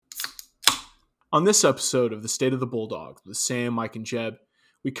On this episode of the State of the Bulldogs with Sam, Mike, and Jeb,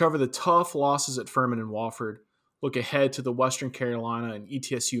 we cover the tough losses at Furman and Wofford, look ahead to the Western Carolina and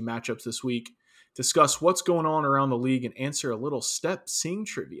ETSU matchups this week, discuss what's going on around the league, and answer a little step sing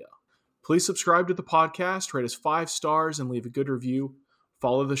trivia. Please subscribe to the podcast, rate us 5 stars, and leave a good review.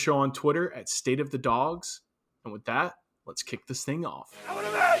 Follow the show on Twitter at State of the Dogs. And with that, let's kick this thing off. I want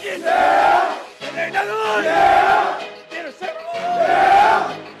to imagine! Yeah! And there's another one! Yeah! In a second one!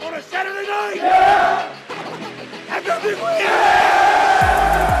 Yeah! On a Saturday night! Yeah! After a big win! Yeah!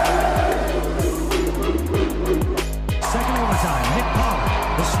 Second overtime, Nick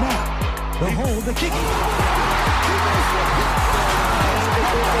Pollard, the snap, the hold, the kicking.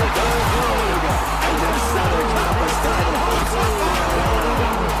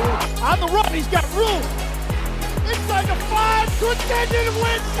 On the run, he's got room! Inside the 5, contended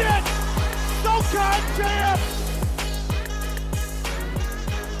wins it! SoCon Shout!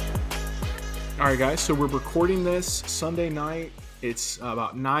 All right, guys, so we're recording this Sunday night. It's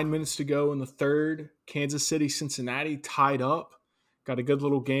about 9 minutes to go in the third. Kansas City, Cincinnati tied up. Got a good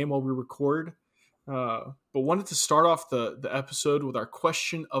little game while we record. But wanted to start off the episode with our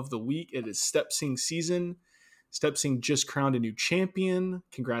question of the week. It is Step Sing season. Step Sing just crowned a new champion.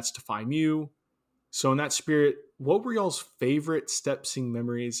 Congrats to FIMU. So in that spirit, what were y'all's favorite Step Sing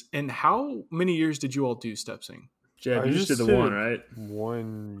memories? And how many years did you all do Step Sing? Jeb, you just did the one, right?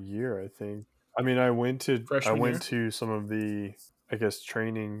 1 year, I think. I mean, I went to some of the, I guess,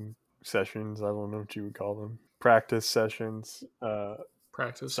 training sessions. I don't know what you would call them. Practice sessions.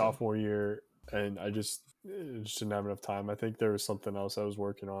 Sophomore year, and I just didn't have enough time. I think there was something else I was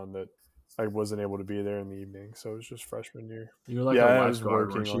working on that I wasn't able to be there in the evening, so it was just freshman year. You were like I was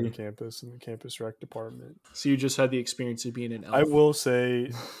working on campus in the campus rec department. So you just had the experience of being an elf. I will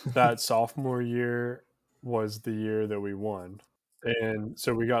say that sophomore year was the year that we won. And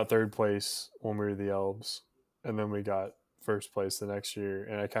so we got third place when we were the Elves, and then we got first place the next year.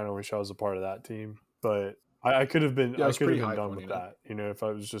 And I kind of wish I was a part of that team, but I could have been. I could have been done with that. You know, if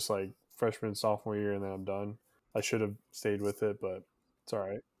I was just like freshman, sophomore year, and then I'm done, I should have stayed with it. But it's all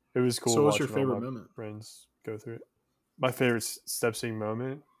right. It was cool. So, what's your favorite moment? Friends go through it. My favorite Step Sing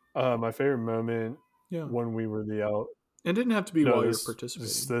moment. My favorite moment. Yeah. When we were the Elves. It didn't have to be while you were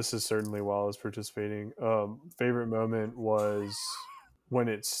participating. This is certainly while I was participating. Favorite moment was when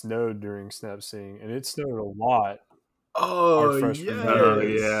it snowed during Step Sing, and it snowed a lot. Oh,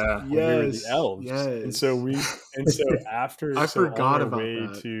 yeah. Yes. We were the Elves. Yes. And so after I forgot about way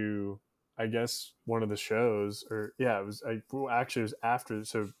that. To, I guess, one of the shows, it was after,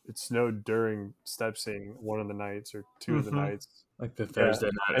 so it snowed during Step Sing one of the nights or two of the nights. Like the Thursday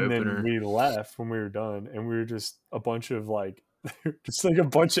night and opener. Then we left when we were done, and we were just a bunch of a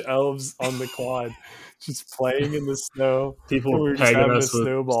bunch of elves on the quad, just playing in the snow. People were just having a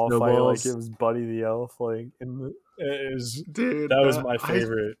snowball fight snowballs. like it was Buddy the Elf. Like, it was, dude, that was my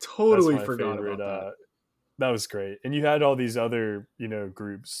favorite. I totally forgot about that. That was great, and you had all these other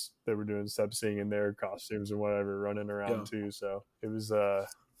groups that were doing Step Sing in their costumes and whatever running around too. So it was that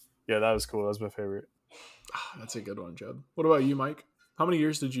was cool. That was my favorite. That's a good one, Jeb. What about you, Mike? How many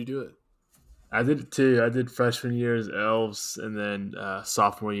years did you do it? I did it too. I did freshman year as Elves, and then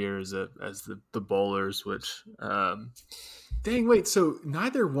sophomore year as the Bowlers. Which, dang, wait. So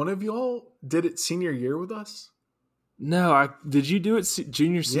neither one of y'all did it senior year with us? No, did you do it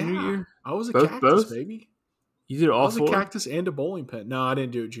senior year? I was a both, cactus, baby. You did all four? I was a cactus and a bowling pin. No, I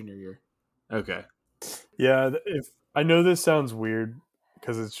didn't do it junior year. Okay. Yeah, if I know this sounds weird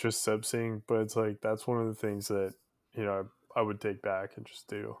because it's just Step Sing, but it's like that's one of the things that I would take back and just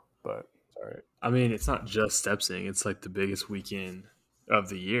do. But it's all right. I mean, it's not just Step Sing; it's like the biggest weekend of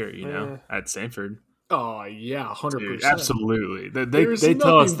the year, at Samford. Oh yeah, 100%. Absolutely. They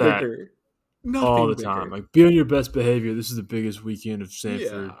tell us that all the time. Like, be on your best behavior. This is the biggest weekend of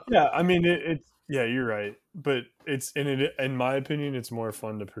Samford. Yeah. I mean, it's you're right, but it's in my opinion, it's more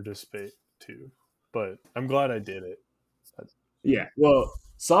fun to participate too. But I'm glad I did it. Yeah. Well,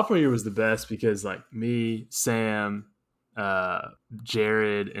 sophomore year was the best because like me, Sam,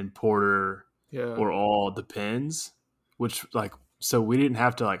 Jared, and Porter were all the pins, which so we didn't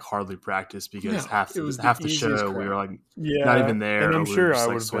have to hardly practice because half the show we were not even there. And I'm sure I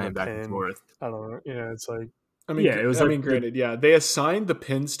would swaying back and forth. I don't know. Yeah, it's like. Granted, they assigned the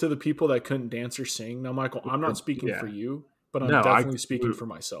pins to the people that couldn't dance or sing. Now, Michael, I'm not speaking for you, but I'm definitely speaking for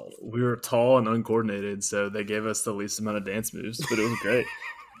myself. We were tall and uncoordinated, so they gave us the least amount of dance moves, but it was great.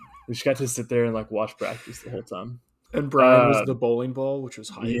 We just got to sit there and watch practice the whole time. And Brian was the bowling ball, which was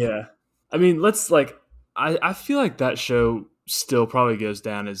hype. Yeah. I mean, I feel like that show still probably goes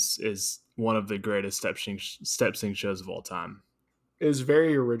down as one of the greatest step sing shows of all time. It was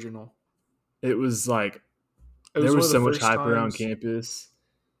very original. It was like It there was one so of the much first hype around times- campus.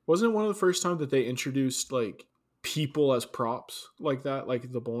 Wasn't it one of the first times that they introduced like people as props like that,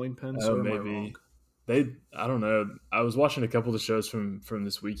 like the bowling pins? Oh, Or am I maybe wrong? I don't know. I was watching a couple of the shows from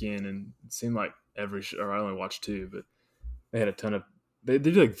this weekend, and it seemed like every show, or I only watched two, but they had a ton of. They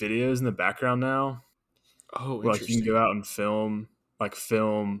do like videos in the background now, Oh, where like you interesting. can go out and film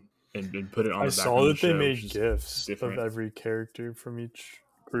and put it on I the background saw of that the they show, made which is GIFs of different. every character from each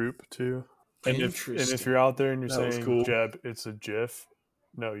group too. And if Interesting. you're out there and you're That was saying, cool. Jeb, it's a GIF,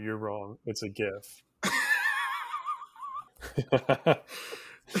 no, you're wrong. It's a GIF.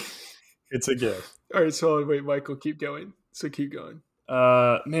 It's a GIF. All right, so wait, Michael, keep going. So keep going.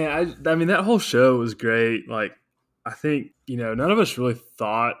 Man, I mean that whole show was great. Like, I think none of us really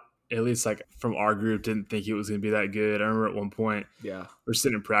thought, at least like from our group, didn't think it was going to be that good. I remember at one point, Yeah, we're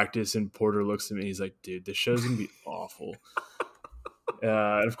sitting in practice, and Porter looks at me. He's like, "Dude, this show's going to be awful."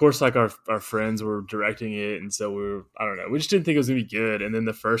 And of course, like our friends were directing it, and so I don't know, we just didn't think it was going to be good. And then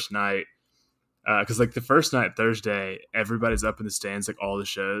the first night, because like the first night, Thursday, everybody's up in the stands, like all the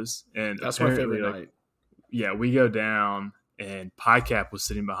shows, and that's my favorite night. Yeah, we go down, and PyCap was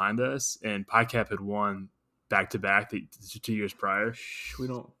sitting behind us, and PyCap had won back-to-back the 2 years prior. We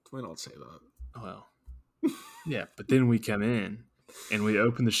don't say that. Well, yeah, but then we come in, and we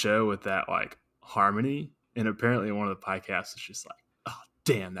open the show with that like harmony, and apparently one of the PyCaps is just like, "Oh,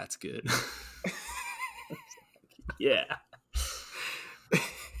 damn, that's good." Yeah.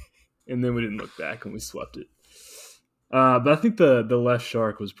 And then we didn't look back, and we swept it. But I think the left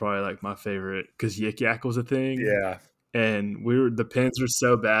shark was probably like my favorite because Yik Yak was a thing. Yeah. And the pins were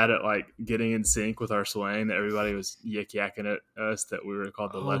so bad at like getting in sync with our swing that everybody was Yik Yakking at us that we were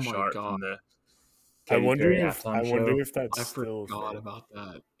called the left shark from the Katy Perry halftime show. I wonder if that's I still forgot about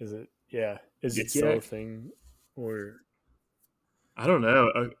that. Is it? Yeah. Is it Yik still a Yak? thing? Or I don't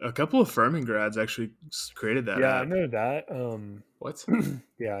know. A couple of Furman grads actually created that. yeah, app. I know that. What?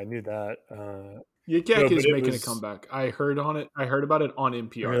 Yeah, I knew that. Yik Yak No, is but it making was- a comeback. I heard about it on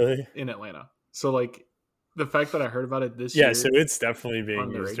NPR Really? in Atlanta. So like the fact that I heard about it this Yeah, year. so it's definitely being on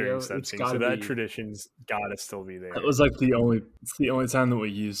the used radio, during it's Step gotta so that be- tradition's gotta still be there. That was like it's the only time that we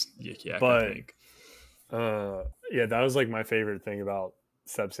used Yik Yak, But- I think. Yeah, that was like my favorite thing about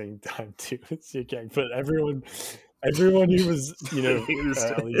Step Sing time too. It's Yik Yak. But everyone who was,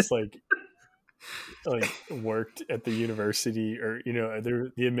 at least like worked at the university or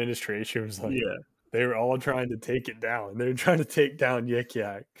the administration was like, Yeah. they were all trying to take it down. They were trying to take down Yik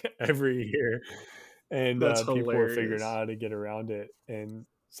Yak every year, and That's people were figuring hilarious. out how to get around it. And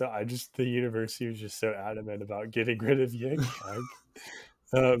so the university was just so adamant about getting rid of Yik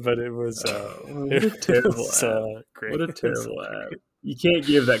Yak. But it was What a terrible app. great. What a terrible app. You can't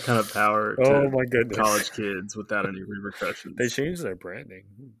give that kind of power to Oh my goodness! college kids without any repercussions. They changed their branding.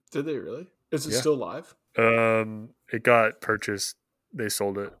 Did they really? Is it Yeah. still live? It got purchased. They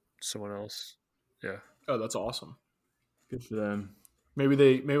sold it to someone else. Yeah, Oh, that's awesome. Good for them. Maybe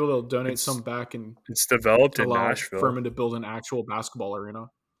they'll donate It's- some back and it's developed in allow Nashville. Furman to build an actual basketball arena. Oh,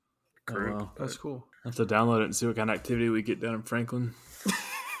 Group. well. That's cool. I have to download it and see what kind of activity we get down in Franklin.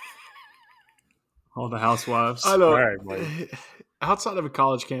 All the housewives. I know. Right, Mike. Outside of a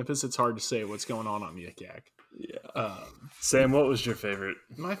college campus, it's hard to say what's going on Yik Yak. Yeah. Sam, what was your favorite?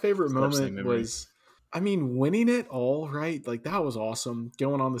 My favorite Step Sing moment memory. was, winning it all, right? Like, that was awesome.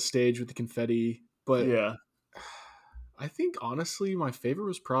 Going on the stage with the confetti. But Yeah. I think, honestly, my favorite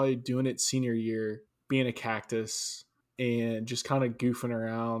was probably doing it senior year, being a cactus, and just kind of goofing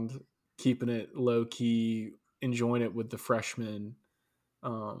around, keeping it low-key, enjoying it with the freshmen.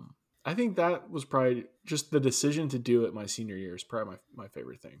 I think that was probably just the decision to do it my senior year is probably my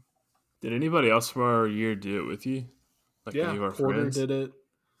favorite thing. Did anybody else from our year do it with you? Like any of our Porter friends? did it.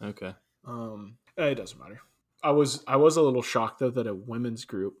 Okay. It doesn't matter. I was a little shocked though that a women's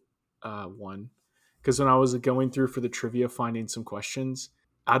group won, because when I was going through for the trivia, finding some questions,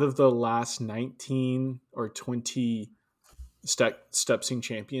 out of the last 19 or 20 Step Sing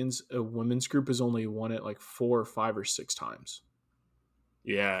champions, a women's group has only won it like 4 or 5 or 6 times.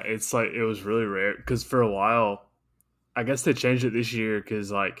 Yeah, it's like it was really rare because for a while, I guess they changed it this year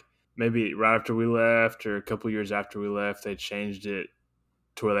because like maybe right after we left or a couple years after we left, they changed it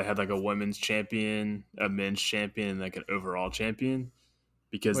to where they had like a women's champion, a men's champion, and like an overall champion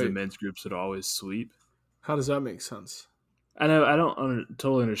because the Wait. men's groups would always sweep. How does that make sense? I know I don't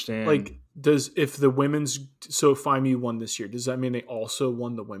totally understand. Like, if the women's, so FIMU won this year, does that mean they also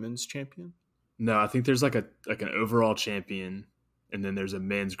won the women's champion? no, I think there's like an overall champion, and then there's a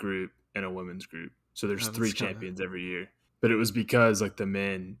men's group and a women's group. So there's Oh, 3 that's kinda- champions every year. But it was because like the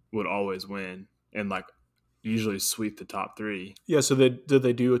men would always win, and like usually sweep the top 3. Yeah, so did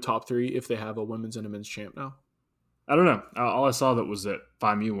they do a top 3 if they have a women's and a men's champ now? I don't know. All I saw that was that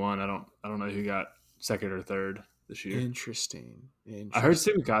FIMU won. I don't know who got second or third this year. Interesting. I heard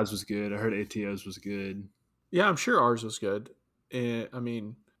Sigma Guys was good. I heard ATO's was good. Yeah, I'm sure ours was good. I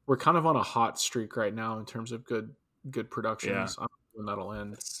mean, we're kind of on a hot streak right now in terms of good productions. I don't know when that'll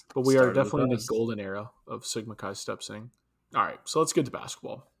end. But we are definitely in the golden era of Sigma Chi step sing. All right, so let's get to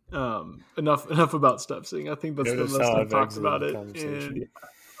basketball. Enough about step sing. I think that's the most I've talked about it in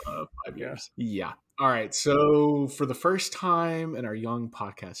 5 years. Yeah. All right, so for the first time in our young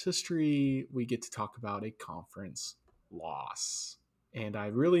podcast history, we get to talk about a conference loss. And I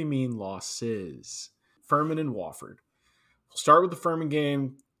really mean losses. Furman and Wofford. We'll start with the Furman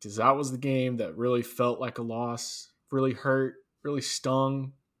game because that was the game that really felt like a loss, really hurt, really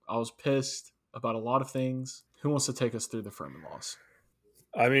stung. I was pissed about a lot of things. Who wants to take us through the Furman loss?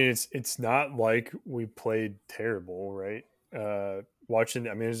 I mean, it's not like we played terrible, right? It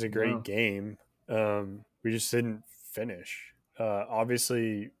was a great game. We just didn't finish.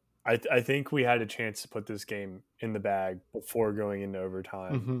 Obviously, I think we had a chance to put this game in the bag before going into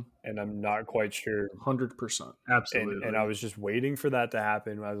overtime, and I'm not quite sure. 100%, absolutely. And I was just waiting for that to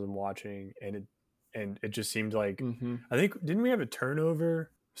happen as I'm watching, and it just seemed like I think didn't we have a turnover,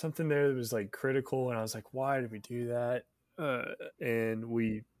 something there that was like critical, and I was like, why did we do that?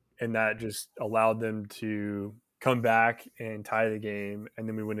 And that just allowed them to come back and tie the game, and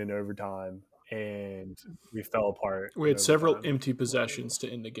then we went into overtime. And we fell apart. We had several empty possessions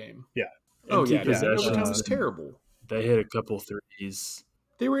to end the game. Yeah. Empty possessions. Overtime was terrible. They hit a couple threes.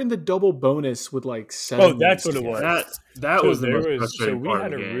 They were in the double bonus with like 7. Oh, that's what it was. That was the most frustrating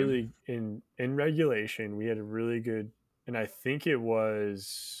part of the game. So we had a really in regulation. We had a really good, and I think it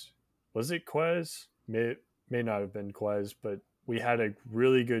was it Quez? May not have been Quez, but we had a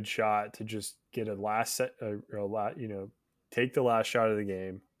really good shot to just get a last set, take the last shot of the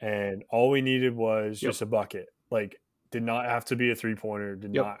game. And all we needed was just a bucket. Like, did not have to be a 3-pointer.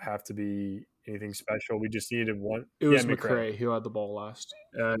 Did not have to be anything special. We just needed one. It was McRae who had the ball last.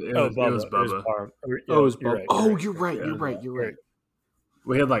 It was Bubba. It was Bubba. You're right.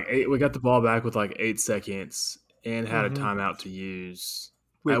 We had like 8. We got the ball back with like 8 seconds and had a timeout to use.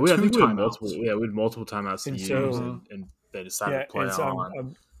 We had multiple timeouts to use, and they decided to play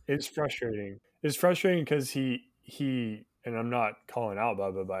on. It's frustrating. It's frustrating because he. And I'm not calling out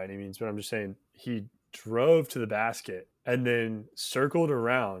Bubba by any means, but I'm just saying he drove to the basket and then circled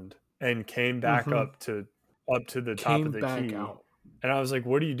around and came back up to the top of the key. Out. And I was like,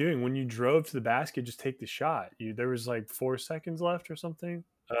 what are you doing? When you drove to the basket, just take the shot. There was like 4 seconds left or something.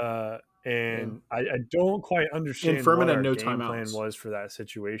 I don't quite understand what our game plan was for that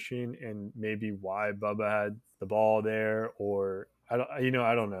situation, and maybe why Bubba had the ball there, or I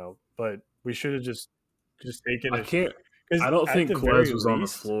don't know. But we should have just taken it. I don't think Quez was on the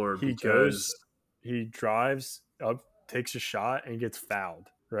floor because he drives up, takes a shot, and gets fouled,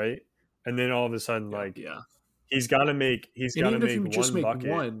 right? And then all of a sudden, he's got to make one bucket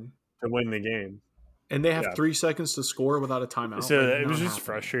to win the game. And they have 3 seconds to score without a timeout. So it was just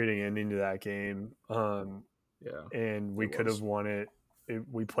frustrating ending to that game. And we could have won it.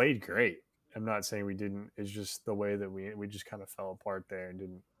 We played great. I'm not saying we didn't. It's just the way that we just kind of fell apart there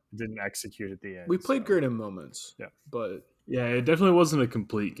and didn't execute at the end. We played great in moments. Yeah. But it definitely wasn't a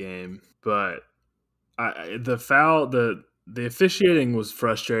complete game. But the officiating was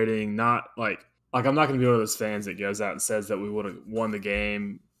frustrating. Not like I'm not going to be one of those fans that goes out and says that we would have won the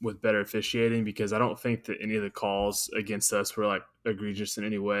game with better officiating, because I don't think that any of the calls against us were like egregious in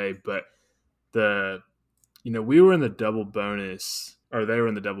any way. But we were in the double bonus, or they were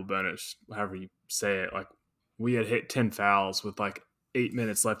in the double bonus, however you say it. Like, we had hit 10 fouls with like 8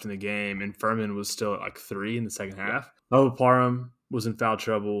 minutes left in the game, and Furman was still at like 3 in the second half. Bubba Parham was in foul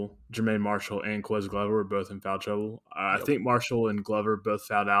trouble. Jermaine Marshall and Quez Glover were both in foul trouble. I think Marshall and Glover both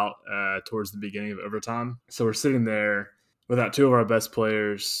fouled out towards the beginning of overtime. So we're sitting there without 2 of our best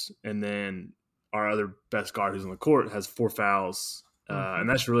players, and then our other best guard who's on the court has 4 fouls. And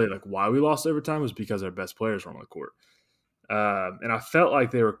that's really like why we lost overtime, was because our best players were on the court. And I felt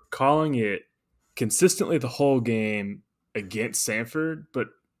like they were calling it consistently the whole game against Samford, but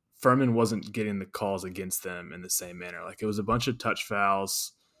Furman wasn't getting the calls against them in the same manner. Like, it was a bunch of touch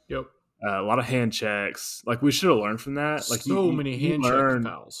fouls. Yep. A lot of hand checks. Like, we should have learned from that. Like, many hand check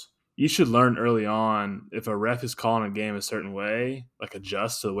fouls. You should learn early on, if a ref is calling a game a certain way, like,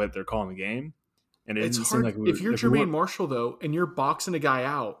 adjust to the way that they're calling the game. And it's hard. Like if you're Jermaine Marshall, though, and you're boxing a guy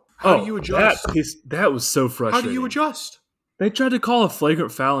out, how do you adjust? That was so frustrating. How do you adjust? They tried to call a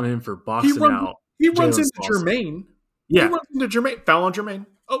flagrant foul on him for boxing out. He runs into Jermaine. Yeah. He runs into Jermaine. Foul on Jermaine.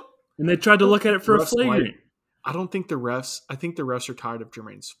 Oh. And they tried to look at it for a flagrant. I don't think the refs. I think the refs are tired of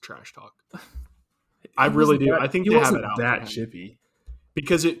Jermaine's trash talk. I really do. I think they have it out that chippy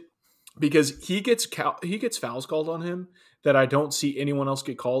because he gets fouls called on him that I don't see anyone else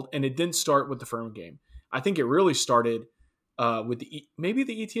get called, and it didn't start with the Furman game. I think it really started with maybe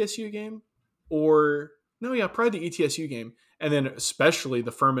the ETSU game, probably the ETSU game, and then especially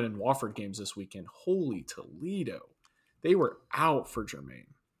the Furman and Wofford games this weekend. Holy Toledo, they were out for Jermaine.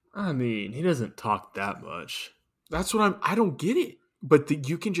 I mean, he doesn't talk that much. That's what I don't get it. But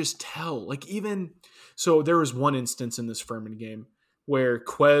you can just tell. Like so there was one instance in this Furman game where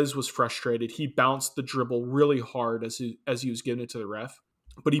Quez was frustrated. He bounced the dribble really hard as he was giving it to the ref.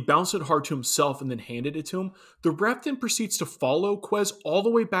 But he bounced it hard to himself and then handed it to him. The ref then proceeds to follow Quez all the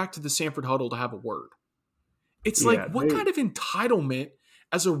way back to the Samford huddle to have a word. It's what kind of entitlement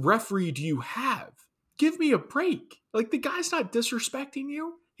as a referee do you have? Give me a break. Like, the guy's not disrespecting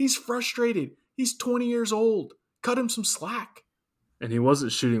you. He's frustrated. He's 20 years old. Cut him some slack. And he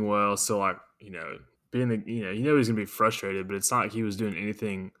wasn't shooting well, so he's going to be frustrated, but it's not like he was doing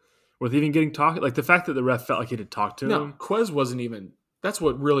anything worth even getting talked. Like, the fact that the ref felt like he had to talk to him. No, Quez wasn't even. That's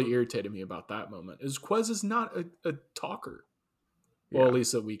what really irritated me about that moment. Is Quez is not a talker. Well, at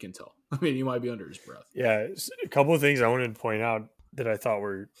least that we can tell. I mean, he might be under his breath. Yeah, a couple of things I wanted to point out that I thought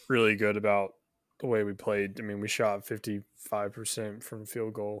were really good about the way we played. I mean, we shot 55% from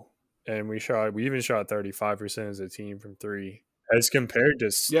field goal, and we even shot 35% as a team from three. As compared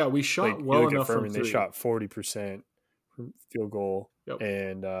to we shot well enough Furman, from three. They shot 40% from field goal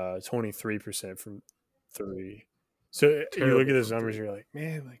and 23% from three. So you look at those numbers, and you're like,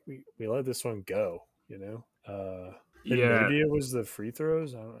 man, like we let this one go, you know. Maybe it was the free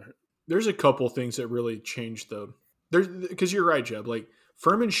throws. I don't know. There's a couple things that really changed though. Because you're right, Jeb. Like,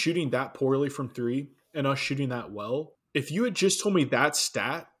 Furman shooting that poorly from three and us shooting that well. If you had just told me that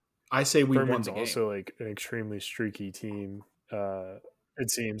stat, I say we Furman's won the game. Also like an extremely streaky team. It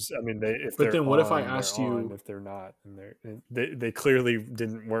seems. I mean, if I asked you if they're not, and they clearly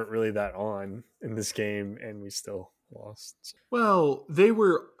weren't really that on in this game, and we still lost. Well, they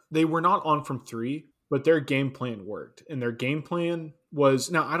were not on from three, but their game plan worked, and their game plan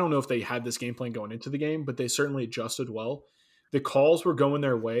was, now I don't know if they had this game plan going into the game, but they certainly adjusted well. The calls were going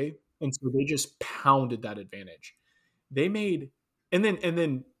their way, and so they just pounded that advantage. They made and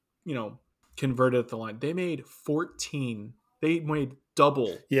then converted at the line. They made 14. They made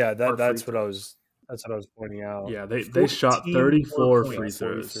double. Yeah, that's what I was pointing out. Yeah, they shot 34 free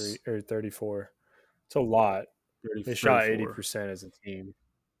throws. 34. It's a lot. They shot 80% as a team.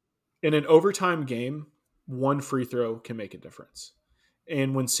 In an overtime game, one free throw can make a difference.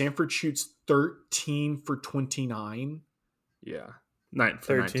 And when Samford shoots 13 for 29, yeah,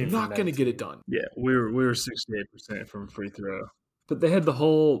 13, you're not going to get it done. Yeah, we were 68% from free throw, but they had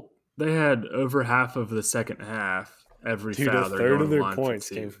over half of the second half. Every foul, a third of their points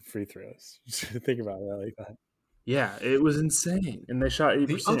came from free throws. Think about that like that. Yeah, it was insane, and they shot 80%.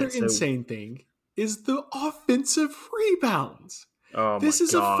 The other insane thing is the offensive rebounds. Oh, this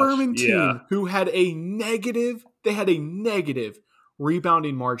is a Furman team who had a negative. They had a negative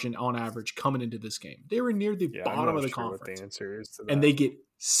rebounding margin on average coming into this game. They were near the bottom of the conference. What the answer is to that. And they get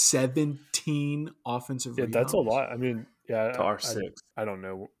 17 offensive rebounds. That's a lot. I mean, to our 6. I don't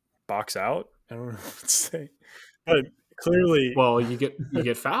know. Box out. I don't know what to say. But clearly, well, you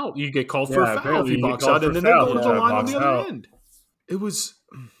get fouled. You get called for a foul if you box out, and then they go to the line on the other end. It was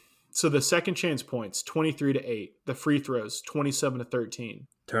so the second chance points 23-8. The free throws 27-13.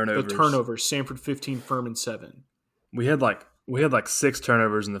 Turnovers. The turnovers. Samford 15, Furman 7. We had like 6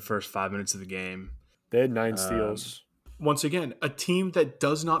 turnovers in the first 5 minutes of the game. They had 9 steals. Once again, a team that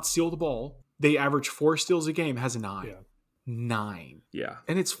does not steal the ball. They average 4 steals a game. Has 9. Yeah. 9. Yeah,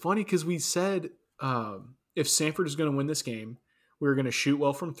 and it's funny because we said. If Samford is going to win this game, we were going to shoot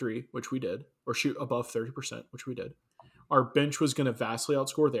well from three, which we did, or shoot above 30%, which we did. Our bench was going to vastly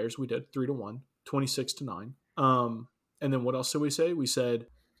outscore theirs. We did 3-1, 26-9. And then what else did we say? We said,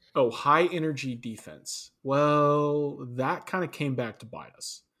 high energy defense. Well, that kind of came back to bite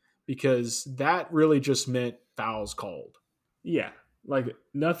us because that really just meant fouls called. Yeah. Like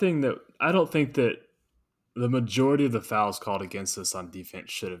nothing that I don't think that the majority of the fouls called against us on defense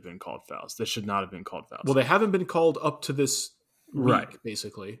should have been called fouls. They should not have been called fouls. Well, they haven't been called up to this week,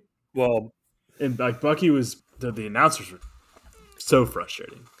 basically. Well, and like Bucky was, the announcers were so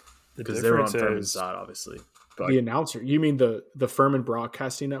frustrating because they were on Furman's side, obviously. But the announcer, you mean the Furman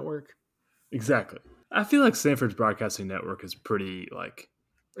Broadcasting Network? Exactly. I feel like Samford's Broadcasting Network is pretty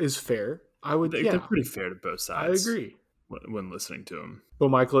is fair. They're pretty fair to both sides. I agree when listening to them. Well,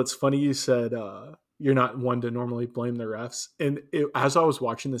 Michael, it's funny you said. You're not one to normally blame the refs. And as I was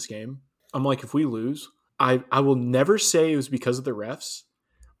watching this game, I'm like, if we lose, I will never say it was because of the refs,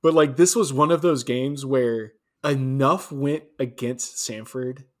 but like this was one of those games where enough went against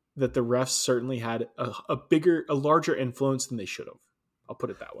Samford that the refs certainly had a larger influence than they should have. I'll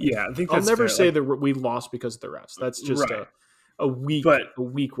put it that way. Yeah, I think I'll never fair. say that we lost because of the refs. That's just right. a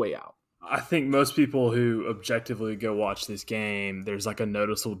weak way out. I think most people who objectively go watch this game, there's like a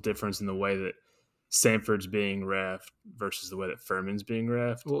noticeable difference in the way that Samford's being reffed versus the way that Furman's being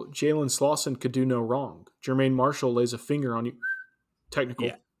reffed. Well, Jalen Slauson could do no wrong. Jermaine Marshall lays a finger on you. Technical.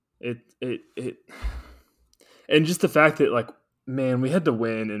 Yeah. It and just the fact that, like, man, we had to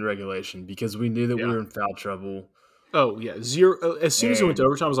win in regulation because we knew that we were in foul trouble. Oh, yeah. 0. As soon as it went to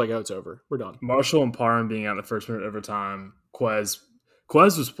overtime, I was like, oh, it's over. We're done. Marshall and Parham being out in the first minute of overtime. Quez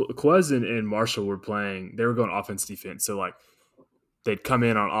and Marshall were playing. They were going offense, defense. So, like, they'd come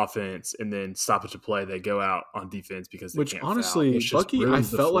in on offense and then stoppage of play. They go out on defense because they can't honestly, foul. Bucky,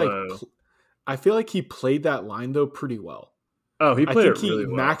 I feel like he played that line, though, pretty well. Oh, he played it really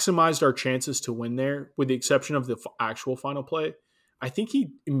well. He maximized our chances to win there, with the exception of the actual final play. I think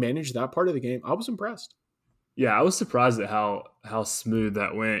he managed that part of the game. I was impressed. Yeah, I was surprised at how smooth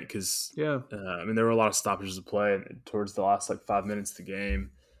that went because, I mean, there were a lot of stoppages of play towards the last, like, 5 minutes of the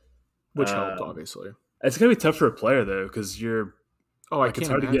game. Which helped, obviously. It's going to be tough for a player, though, because you're – it's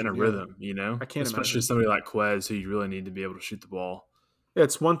hard to get in a rhythm, you know? I can't Especially somebody like Quez, who you really need to be able to shoot the ball. Yeah,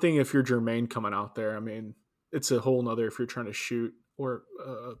 it's one thing if you're Jermaine coming out there. I mean, it's a whole nother if you're trying to shoot or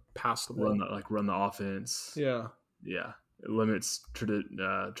pass the ball. Run the offense. Yeah. Yeah. It limits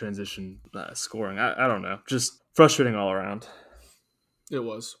transition scoring. I don't know. Just frustrating all around. It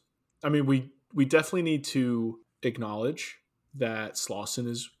was. I mean, we definitely need to acknowledge that Slauson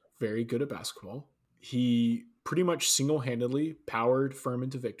is very good at basketball. He pretty much single-handedly powered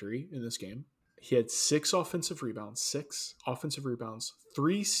Furman to victory in this game. He had 6 offensive rebounds,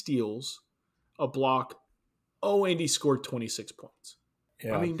 3 steals, a block. Oh, and he scored 26 points.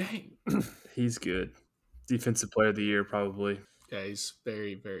 Yeah. I mean, dang. He's good. Defensive player of the year, probably. Yeah, he's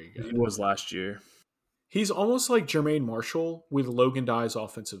very, very good. He was last year. He's almost like Jermaine Marshall with Logan Dye's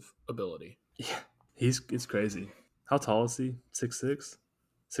offensive ability. Yeah, it's crazy. How tall is he? 6'6"?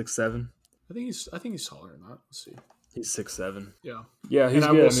 6'7"? I think he's taller than that. Let's see. He's 6'7". Yeah. Yeah, he's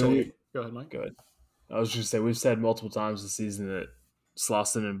good. Go ahead, Mike. Go ahead. I was just going to say, we've said multiple times this season that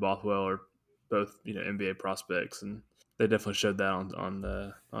Slauson and Bothwell are both, NBA prospects, and they definitely showed that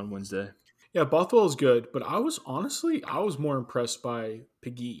on Wednesday. Yeah, Bothwell is good, but I was more impressed by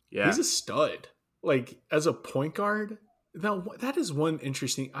Piggy. Yeah. He's a stud. Like, as a point guard, that is one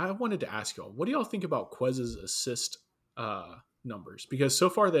interesting. I wanted to ask y'all, what do y'all think about Quez's assist numbers? Because so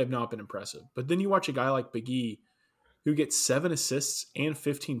far they have not been impressive. But then you watch a guy like Piggy who gets 7 assists and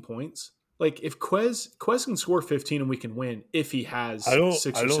 15 points. Like, if Quez can score 15 and we can win if he has 6 or 7 assists.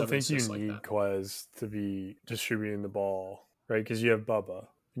 I don't think you need Quez to be distributing the ball, right? Because you have Bubba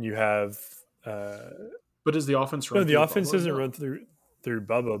and you have. But does the offense run? No, the offense doesn't run through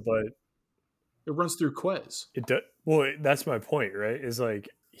Bubba, but it runs through Quez. It does. Well, that's my point, right? Is like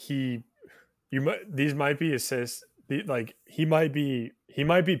these might be assists. Like he might be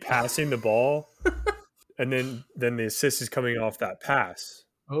passing the ball, and then the assist is coming off that pass.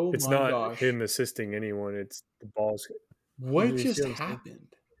 Oh, it's not him assisting anyone. It's the ball's. What just happened?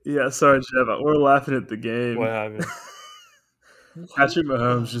 Yeah, sorry, Jeff. We're laughing at the game. What happened? Patrick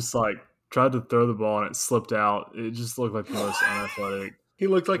Mahomes just tried to throw the ball and it slipped out. It just looked like the most unathletic. He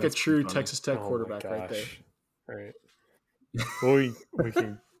looked like a true Texas Tech quarterback right there. All right. Well, we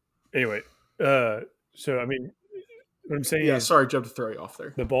can anyway. So I mean, what I'm saying is, sorry, Jeff, to throw you off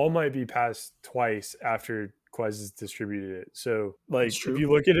there. The ball might be passed twice after Quez has distributed it. So, like, if you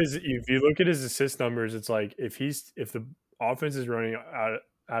look at his assist numbers, it's like if the offense is running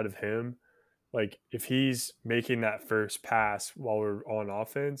out of him, like if he's making that first pass while we're on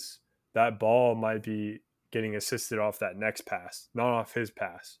offense, that ball might be getting assisted off that next pass, not off his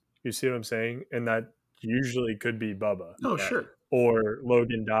pass. You see what I'm saying? And that usually could be Bubba. Oh, sure. Or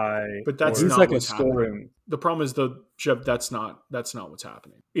Logan Dye. But that's not what's happening. The problem is, though, Jeff, that's not what's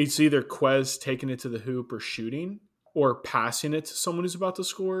happening. It's either Quez taking it to the hoop or shooting, or passing it to someone who's about to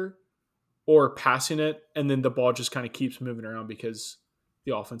score, or passing it, and then the ball just kind of keeps moving around because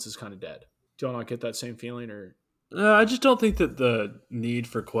the offense is kind of dead. Do y'all not get that same feeling? Or I just don't think that the need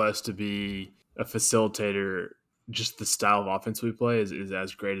for Quez to be a facilitator, just the style of offense we play, is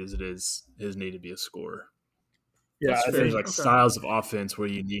as great as it is his need to be a scorer. Yeah, I think there's styles of offense where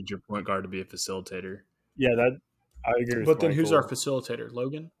you need your point guard to be a facilitator. Yeah, that I agree. But then who's our facilitator?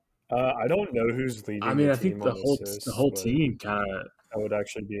 Logan? I don't know who's leading. I mean, the I think the whole team kind of. That would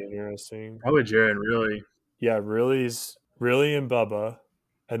actually be interesting. Probably Jaron, really. Yeah, really and Bubba,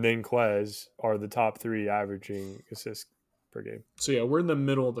 and then Quez are the top 3 averaging assists per game. So yeah, we're in the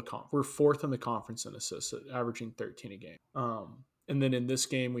middle of the we're 4th in the conference in assists, averaging 13 a game. And then in this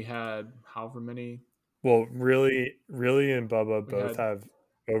game we had however many. Well, really and Bubba both have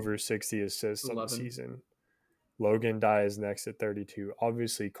over 60 assists 11 on the season. Logan Dye is next at 32.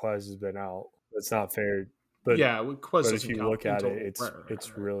 Obviously, Quez has been out. That's not fair. But yeah, Quez but if you look at it,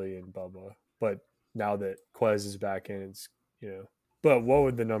 it's really in Bubba. But now that Quez is back in, it's But what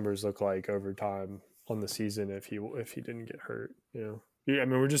would the numbers look like over time on the season if he didn't get hurt? I mean,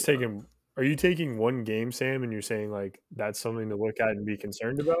 we're just taking. Are you taking one game, Sam, and you're saying like that's something to look at and be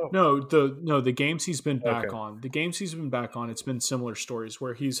concerned about? No, the games he's been back on. The games he's been back on, it's been similar stories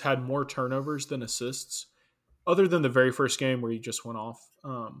where he's had more turnovers than assists. Other than the very first game where he just went off,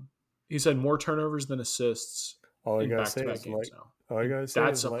 he's had more turnovers than assists. All I gotta say is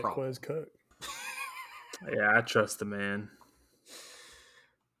let Quez cook. Yeah, I trust the man.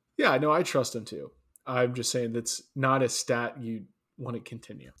 Yeah, no, I trust him too. I'm just saying that's not a stat you want to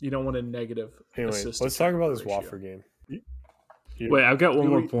continue. You don't want a negative assist. Let's talk about this Wofford game. Wait, I've got one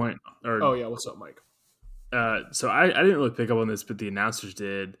more point. Oh yeah, what's up, Mike? So I didn't really pick up on this, but the announcers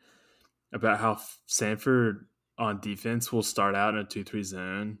did about how Samford on defense will start out in a 2-3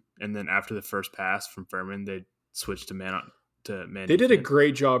 zone, and then after the first pass from Furman, they switched to man. They did a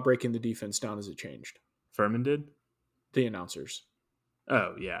great job breaking the defense down as it changed. Furman did? The announcers.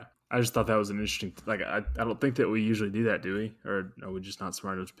 Oh, yeah. I just thought that was an interesting – I don't think that we usually do that, do we? Or are we just not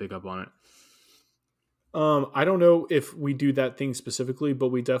smart enough to pick up on it? I don't know if we do that thing specifically, but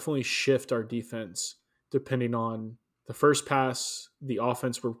we definitely shift our defense depending on the first pass, the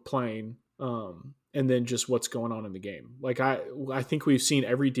offense we're playing, and then just what's going on in the game. Like I think we've seen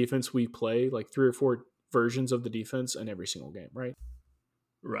every defense we play, like 3 or 4 versions of the defense in every single game, right?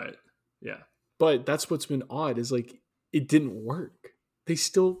 Right. Yeah. But that's what's been odd is like it didn't work. They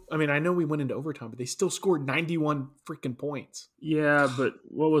still, I mean, I know we went into overtime, but they still scored 91 freaking points. Yeah, but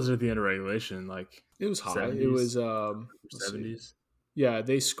what was it at the end of regulation? Like it was high. 70s? It was 70s. Yeah,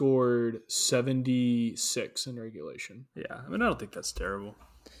 they scored 76 in regulation. Yeah, I mean, I don't think that's terrible.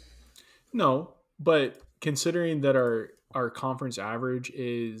 No, but considering that our conference average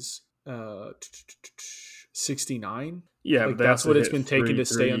is 69, yeah, like that's what it's been taking to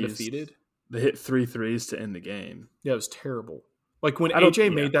stay undefeated. They hit 3 threes to end the game. Yeah, it was terrible. Like when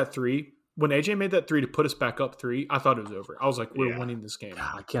AJ made that three to put us back up 3, I thought it was over. I was like, we're winning this game.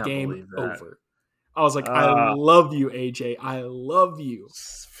 God, I can't game believe that. Over. I was like, I love you, AJ. I love you.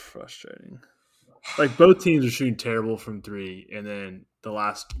 It's frustrating. Like both teams are shooting terrible from 3, and then the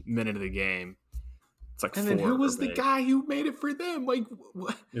last minute of the game, it's like 4. And then who was the guy who made it for them? Like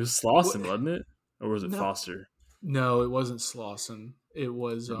what? It was Slauson, wasn't it? Or was it Foster? No, it wasn't Slauson. It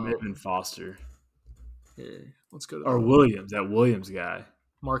was it may have been Foster. Here, let's go to or Williams, that Williams guy.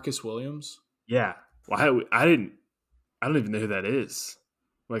 Marcus Williams? Yeah. Well, I don't even know who that is.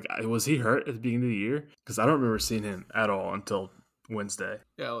 Like, was he hurt at the beginning of the year? Because I don't remember seeing him at all until Wednesday.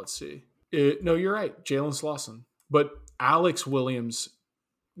 Yeah, let's see. No, you're right. Jalen Slauson. But Alex Williams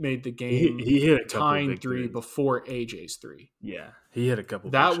made the game. He hit a tying 3 before AJ's 3. Yeah, he hit a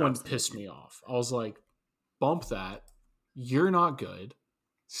couple. That one pissed me off. I was like, bump that. You're not good.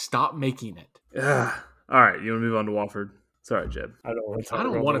 Stop making it. Yeah. All right, you want to move on to Wofford? Sorry, Jeb. I don't want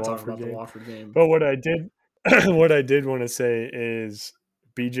to talk about the Wofford game. But what I did want to say is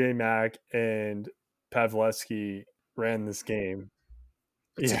BJ Mack and Pavletsky ran this game.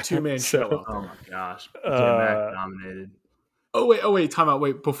 It's a 2-man show. Oh my gosh, BJ Mack dominated. Oh wait, time out.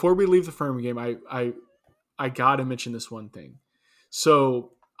 Wait, before we leave the Furman game, I gotta mention this one thing.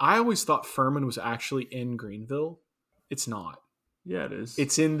 So I always thought Furman was actually in Greenville. It's not. Yeah, it is.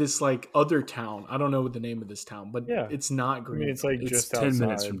 It's in this like other town. I don't know the name of this town, but it's not Greenville. I mean, it's like it's just 10 outside.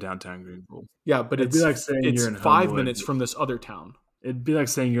 minutes from downtown Greenville. Yeah, but it's like saying it's you're in 5 Homewood. minutes from this other town. It'd be like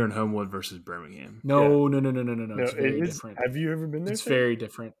saying you're in Homewood versus Birmingham. No. It's very different. Have you ever been there? It's very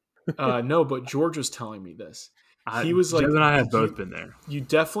different. No, but George was telling me this. He was like, Jeb and I have both been there. You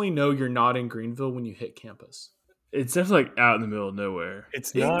definitely know you're not in Greenville when you hit campus. It's definitely like out in the middle of nowhere.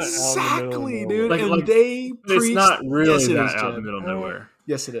 It's not exactly, out in the middle of dude. And they preach, it's not really that out in the middle of nowhere.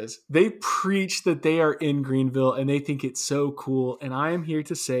 Yes, it is. They preach that they are in Greenville and they think it's so cool. And I am here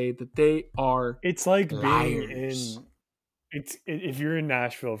to say that they are. It's like liars. being in. If you're in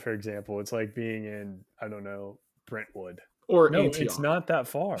Nashville, for example, it's like being in, I don't know, Brentwood or no, Antioch. It's not that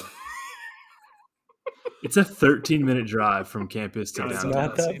far. It's a 13-minute drive from campus to downtown. It's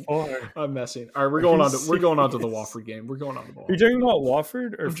not that far. I'm messing. All right, we're going on to the Wofford game. We're going on to the Wofford. You're talking about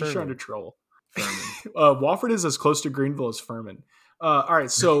Wofford or I'm just Furman? trying to troll. Wofford is as close to Greenville as Furman. All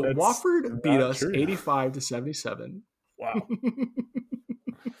right, so Wofford beat us 85-77. Wow.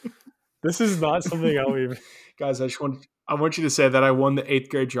 This is not something I'll even. Guys, I want you to say that I won the 8th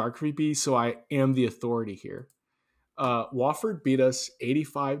grade geography bee, so I am the authority here. Wofford beat us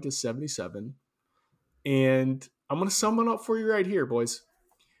 85-77. And I'm going to sum it up for you right here, boys.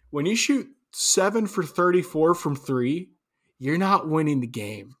 When you shoot 7 for 34 from 3, you're not winning the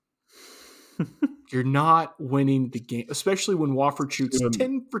game. You're not winning the game, especially when Wofford shoots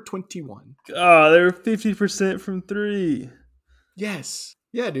 10 for 21. Oh, they're 50% from 3. Yes.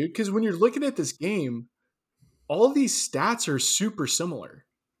 Yeah, dude, because when you're looking at this game, all these stats are super similar.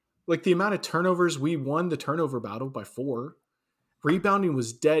 Like the amount of turnovers, we won the turnover battle by 4. Rebounding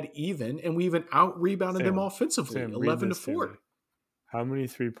was dead even, and we even out-rebounded them offensively, 11-4. How many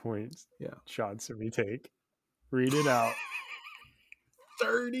 3-point shots did we take? Read it out.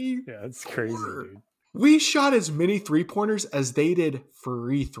 30. Yeah, that's crazy, dude. We shot as many 3-pointers as they did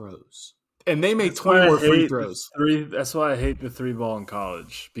free throws. And they made 20 more free throws. That's why I hate the 3-ball in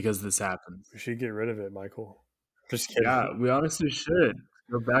college, because this happens. We should get rid of it, Michael. Just kidding. Yeah, we honestly should.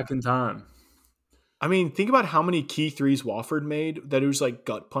 Go back in time. I mean, think about how many key threes Wofford made that it was like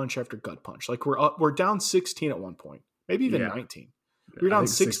gut punch after gut punch. Like we're down 16 at one point, maybe even 19. We were down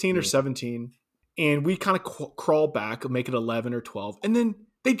 16 or 17, and we kind of crawl back and make it 11 or 12, and then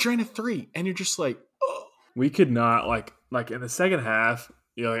they drain a 3, and you're just like, oh. We could not like in the second half.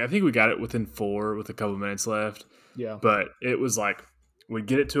 You know, I think we got it within 4 with a couple minutes left. Yeah, but it was like we'd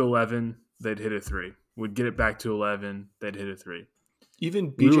get it to 11, they'd hit a 3. We'd get it back to 11, they'd hit a 3.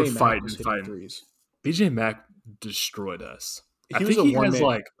 Even BJ Mack was hitting threes. BJ Mack destroyed us. I think he has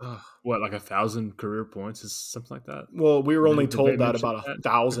like 1,000 career points, is something like that. Well, we were only told that about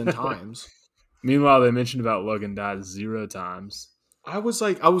 1,000 times. Meanwhile, they mentioned about Logan died 0 times. I was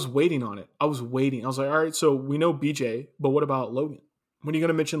waiting on it. I was waiting. I was like, all right, so we know BJ, but what about Logan? When are you going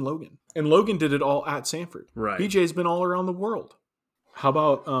to mention Logan? And Logan did it all at Samford. Right. BJ's been all around the world. How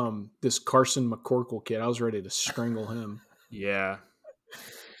about this Carson McCorkle kid? I was ready to strangle him. Yeah.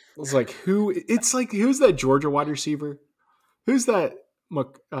 I was like, who's that Georgia wide receiver? Who's that?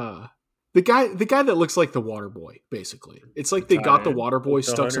 The guy that looks like the water boy, basically. It's like they got the water boy,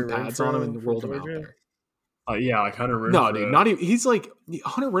 stuck some pads on him, and rolled him out there. Yeah, like Hunter Renfrow. No, dude, not even. He's like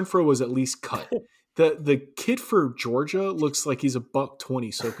Hunter Renfrow was at least cut. The kid for Georgia looks like he's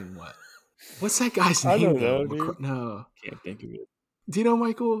 $120 soaking wet. What's that guy's name? I don't know, dude. No, can't think of it. Do you know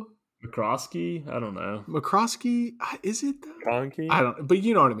Michael? McCroskey? I don't know. McCroskey? Is it? Conkey? I don't. But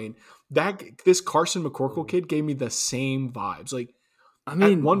you know what I mean. This Carson McCorkle kid gave me the same vibes. Like, I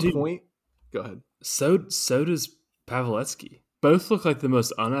mean, at one point. Go ahead. So does Pavletsky. Both look like the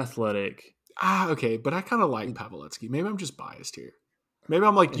most unathletic. Okay, but I kind of like Pavletsky. Maybe I'm just biased here. Maybe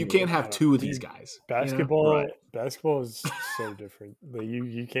I'm like, you can't have 2 of these guys. Basketball is so different. Like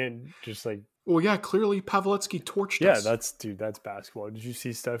you can't just like. Well, yeah, clearly Pavletsky torched us. Yeah, that's basketball. Did you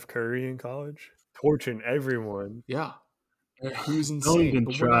see Steph Curry in college? Torching everyone. Yeah. He was insane. Don't even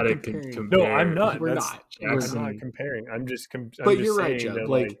try to compare. No, I'm not. We're not comparing. I'm just but you're right, Joe.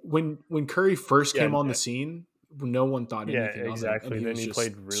 Like when Curry first came on the scene, no one thought anything exactly. of it. And then he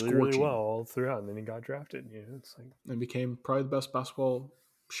played really well all throughout, and then he got drafted. You know, it's like and became probably the best basketball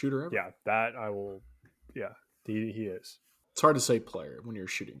shooter ever. Yeah, that I will. Yeah, he is. It's hard to say player when you're a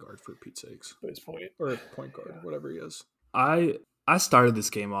shooting guard, for Pete's sakes. But it's point or point guard, whatever he is. I started this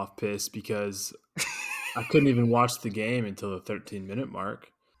game off pissed because I couldn't even watch the game until the 13-minute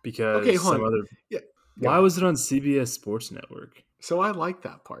mark because why was it on CBS Sports Network? So I like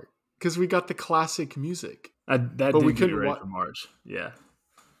that part because we got the classic music. We couldn't ready for March. Yeah,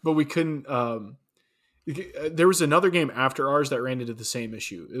 but we couldn't. There was another game after ours that ran into the same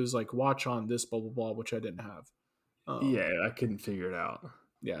issue. It was like watch on this blah blah blah, which I didn't have. I couldn't figure it out.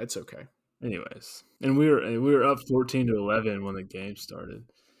 Yeah, it's okay. Anyways, and we were up 14-11 when the game started.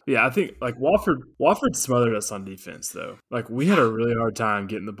 Yeah, I think like Wofford smothered us on defense though. Like we had a really hard time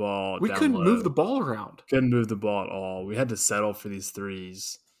getting the ball. We couldn't move the ball around. Couldn't move the ball at all. We had to settle for these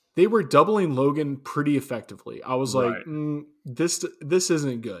threes. They were doubling Logan pretty effectively. I was like, this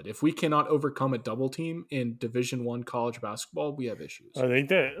isn't good. If we cannot overcome a double team in Division I college basketball, we have issues. I think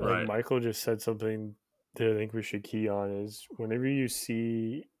that Michael just said something that I think we should key on is whenever you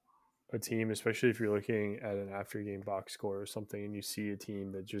see a team, especially if you're looking at an after game box score or something, and you see a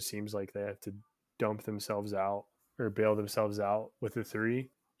team that just seems like they have to dump themselves out or bail themselves out with a 3,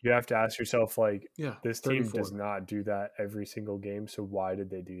 you have to ask yourself, like, this team 34. does not do that every single game, so why did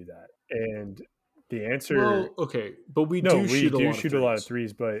they do that? And the answer... but we do shoot a lot of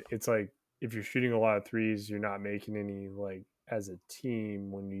threes, but it's like, if you're shooting a lot of threes, you're not making any, like, as a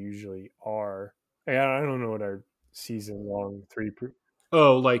team when you usually are. I don't know what our season-long 3...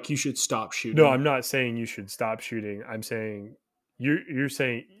 Oh, like you should stop shooting. No, I'm not saying you should stop shooting. I'm saying you're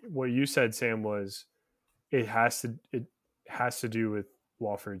saying what you said, Sam, was it has to do with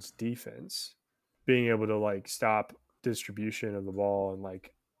Wofford's defense being able to like stop distribution of the ball and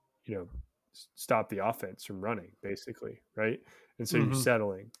like, you know, stop the offense from running, basically, right? And so you're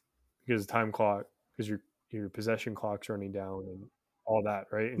settling because the time clock, because your possession clock's running down and all that,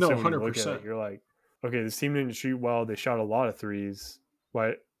 right? And No, so when you 100%. look at it, you're like, okay, this team didn't shoot well. They shot a lot of threes.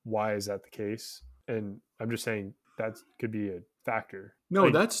 Why is that the case? And I'm just saying that could be a factor. No,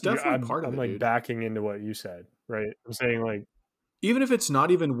 like, that's definitely part of it. I'm like dude. backing into what you said, right? I'm saying like, even if it's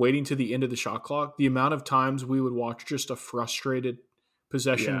not even waiting to the end of the shot clock, the amount of times we would watch just a frustrated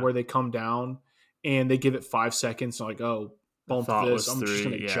possession where they come down and they give it 5 seconds and like, oh, bump this. I'm just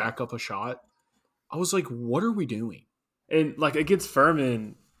going to jack up a shot. I was like, what are we doing? And like against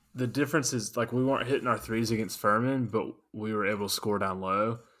Furman, the difference is like we weren't hitting our threes against Furman, but we were able to score down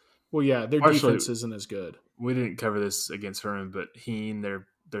low. Well, yeah, their defense isn't as good. We didn't cover this against Furman, but Heen, their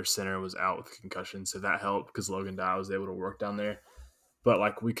center, was out with concussion, so that helped because Logan Dye was able to work down there. But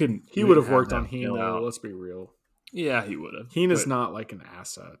like we couldn't. He would have worked on Heen though. Let's be real. Yeah, he would have. Heen is not like an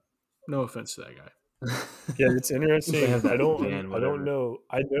asset. No offense to that guy. Yeah, it's interesting. I don't know.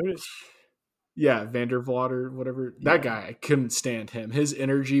 I noticed. Yeah, Vandervlot or whatever. That guy, I couldn't stand him. His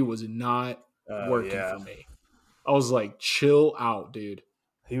energy was not working for me. I was like, chill out, dude.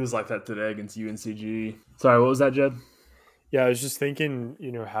 He was like that today against UNCG. Sorry, what was that, Jed? Yeah, I was just thinking,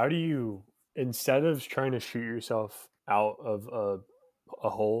 how do you, instead of trying to shoot yourself out of a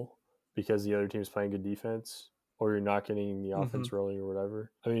hole because the other team's playing good defense or you're not getting the offense rolling or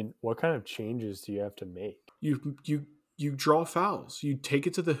whatever, I mean, what kind of changes do you have to make? You draw fouls. You take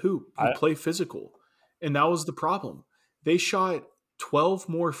it to the hoop. You play physical. And that was the problem. They shot 12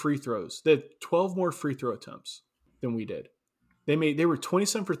 more free throws. They had 12 more free throw attempts than we did. They were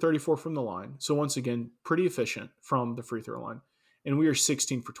 27 for 34 from the line. So once again, pretty efficient from the free throw line. And we are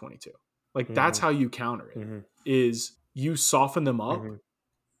 16 for 22. Like that's how you counter it. Is you soften them up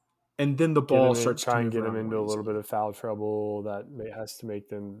and then the ball starts try to and get them into a little bit of foul trouble that has to make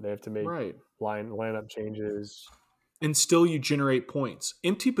them, they have to make lineup changes. And still you generate points.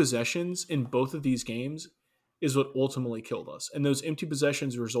 Empty possessions in both of these games is what ultimately killed us. And those empty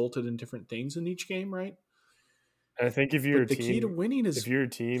possessions resulted in different things in each game, right? And I think if you're the key to winning is if you're a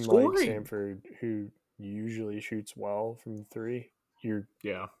team scoring. like Samford who usually shoots well from three,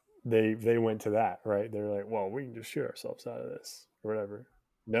 they went to that, right? They're like, well, we can just shoot ourselves out of this or whatever.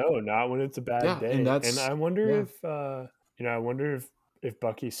 No, not when it's a bad day. And I wonder if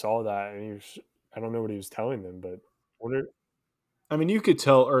Bucky saw that and I don't know what he was telling them, but I mean, you could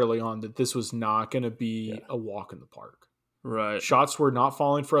tell early on that this was not going to be a walk in the park. Right. Shots were not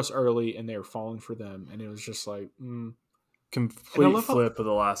falling for us early, and they were falling for them. And it was just like, complete flip of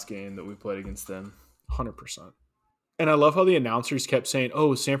the last game that we played against them. 100%. And I love how the announcers kept saying, oh,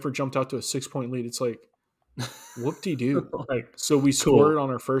 Samford jumped out to a 6-point lead. It's like, whoop-de-doo. So we scored on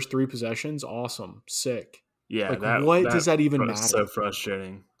our first 3 possessions. Awesome. Sick. Yeah. What does that even matter? So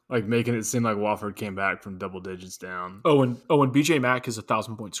frustrating. Like making it seem like Wofford came back from double digits down. And BJ Mack is a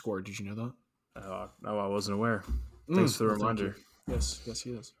 1,000-point scorer. Did you know that? No, I wasn't aware. Thanks for the reminder. Yes,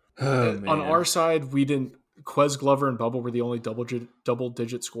 he is. On our side, we didn't. Quez Glover and Bubble were the only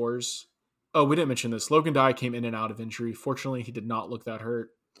double-digit scorers. Oh, we didn't mention this. Logan Dye came in and out of injury. Fortunately, he did not look that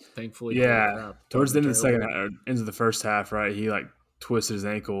hurt. Thankfully, towards the end of the second half, into the first half, right? He twisted his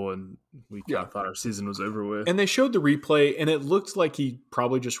ankle, and we kind of thought our season was over with. And they showed the replay, and it looked like he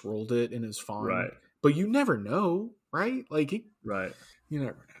probably just rolled it and is fine. Right. But you never know, right? You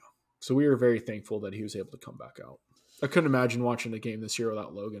never know. So we were very thankful that he was able to come back out. I couldn't imagine watching the game this year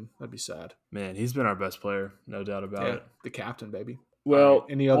without Logan. That'd be sad. Man, he's been our best player, no doubt about it. The captain, baby. Well,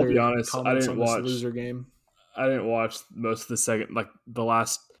 any other I'll be honest, I didn't watch this loser game. I didn't watch most of the second, the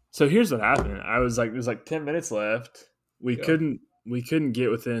last. So here's what happened. It was 10 minutes left. We couldn't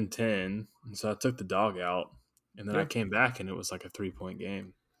get within 10, and so I took the dog out, and then I came back, and it was like a 3-point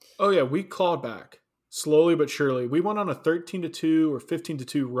game. Oh yeah, we clawed back slowly but surely. We went on a 13-2 or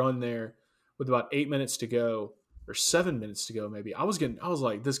 15-2 run there with about 8 minutes to go. Or 7 minutes to go, maybe. I was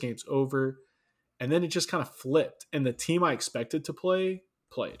like, this game's over. And then it just kind of flipped. And the team I expected to play,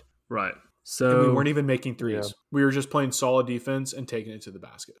 played. Right. So and we weren't even making threes. Yeah. We were just playing solid defense and taking it to the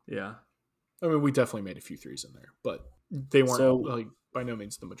basket. Yeah. I mean, we definitely made a few threes in there. But they weren't, by no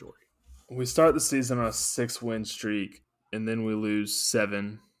means the majority. We start the season on a 6-win streak. And then we lose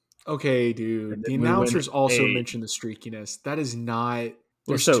 7. Okay, dude. The announcers also mentioned the streakiness. That is not...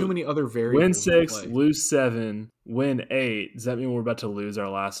 There's too many other variables. Win 6, lose 7, win 8. Does that mean we're about to lose our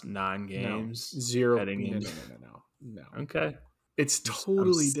last 9 games? No. 0. No. Okay. It's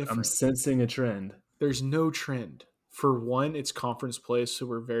totally different. I'm sensing a trend. There's no trend. For one, it's conference play, so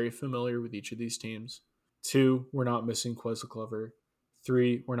we're very familiar with each of these teams. 2, we're not missing Quez Glover.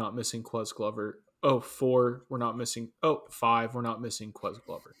 3, we're not missing Quez Glover. 4, we're not missing. 5, we're not missing Quez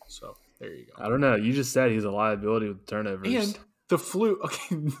Glover. So there you go. I don't know. You just said he's a liability with turnovers. And the flu.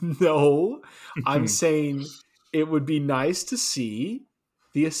 Okay, no, I'm saying it would be nice to see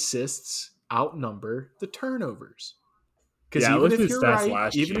the assists outnumber the turnovers. Because even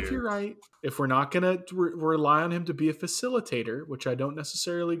if you're right, if we're not going to rely on him to be a facilitator, which I don't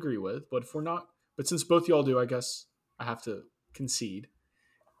necessarily agree with, but if we're not, but since both y'all do, I guess I have to concede.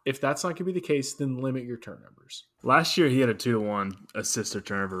 If that's not going to be the case, then limit your turnovers. Last year he had a 2-to-1 assist to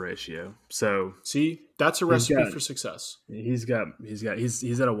turnover ratio. So see, that's a recipe for success. He's at a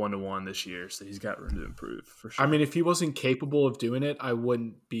 1-to-1 this year, so he's got room to improve for sure. I mean, if he wasn't capable of doing it, I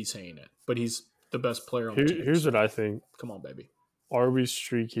wouldn't be saying it. But he's the best player on the team. Here's what I think. Come on, baby. Are we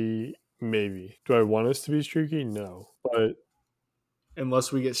streaky? Maybe. Do I want us to be streaky? No. But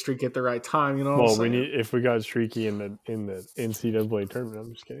unless we get streaky at the right time, you know. Well, we need if we got streaky in the NCAA tournament.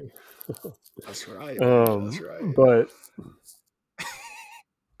 I'm just kidding. That's right. That's right. But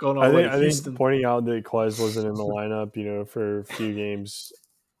going all I think pointing out that Quez wasn't in the lineup, for a few games,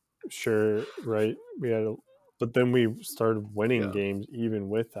 sure, right? But then we started winning games even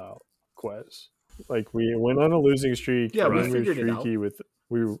without Quez. Like we went on a losing streak. Yeah, we figured it out.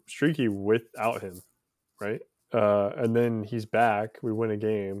 We were streaky without him, right? And then he's back. We win a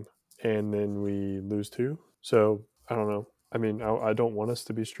game, and then we lose 2. So I don't know. I mean, I don't want us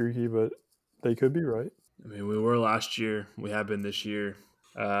to be streaky, but they could be right. I mean, we were last year. We have been this year.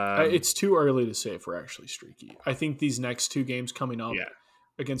 It's too early to say if we're actually streaky. I think these next 2 games coming up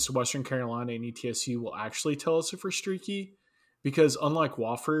against Western Carolina and ETSU will actually tell us if we're streaky, because unlike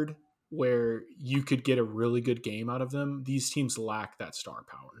Wofford, where you could get a really good game out of them, these teams lack that star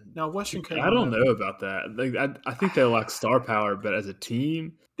power. Now, Western Carolina... I don't know about that. Like, I think they lack star power, but as a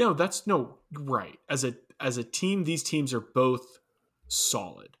team... Right. As a team, these teams are both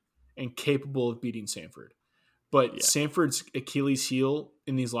solid and capable of beating Samford. But Samford's Achilles heel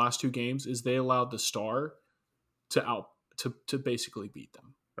in these last 2 games is they allowed the star to basically beat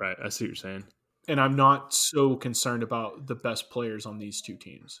them. Right. I see what you're saying. And I'm not so concerned about the best players on these 2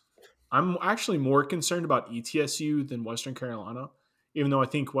 teams. I'm actually more concerned about ETSU than Western Carolina, even though I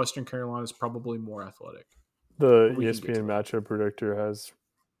think Western Carolina is probably more athletic. The ESPN matchup predictor has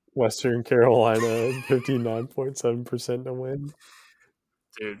Western Carolina 59.7% to win.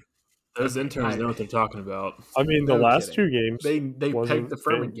 Dude, those interns know what they're talking about. I mean, the last 2 games, they pegged the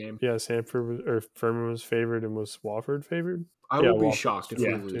Furman game. Yeah, Furman was favored, and was Wofford favored? I will be shocked if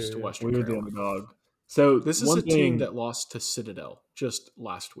we lose to Western Carolina. We were the underdog. So this is a team that lost to Citadel just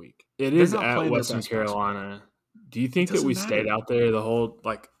last week. It is at Western Carolina. Do you think that we stayed out there the whole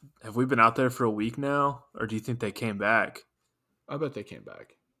have we been out there for a week now, or do you think they came back? I bet they came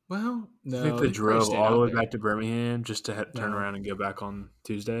back. Well, no. I think they drove all the way back to Birmingham just to turn around and go back on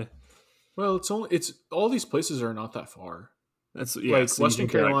Tuesday. Well, it's all these places are not that far. That's so Western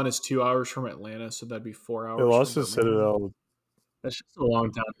Carolina is 2 hours from Atlanta, so that'd be 4 hours. They lost to Citadel. That's just a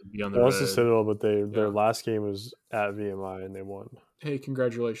long time to be on the road. They lost to Citadel, but their last game was at VMI and they won. Hey,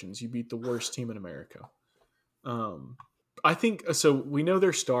 congratulations! You beat the worst team in America. I think so. We know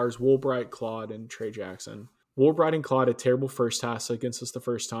their stars: Woolbright, Claude, and Trey Jackson. Woolbright and Claude had terrible first halves against us the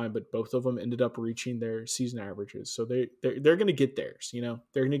first time, but both of them ended up reaching their season averages. So they're going to get theirs. They're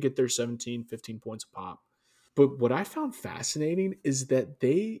going to get their 17, 15 points a pop. But what I found fascinating is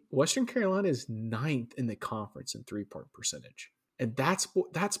that Western Carolina is 9th in the conference in 3-point percentage. And that's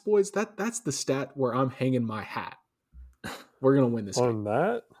the stat where I'm hanging my hat. We're going to win this game. On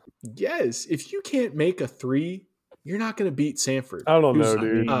that? Yes. If you can't make a 3, you're not going to beat Samford. I don't know,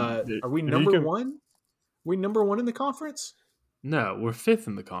 dude. Are we number 1? We number 1 in the conference? No, we're 5th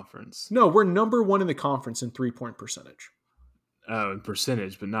in the conference. No, we're number 1 in the conference in 3-point percentage. Oh, in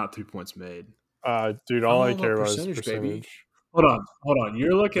percentage, but not 3 points made. Dude, all I care about is percentage. Baby. Hold on.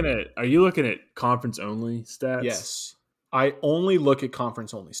 Are you looking at conference only stats? Yes. I only look at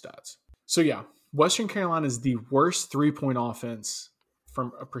conference only stats. So yeah, Western Carolina is the worst 3-point offense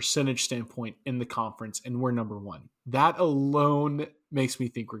from a percentage standpoint in the conference, and we're number 1. That alone makes me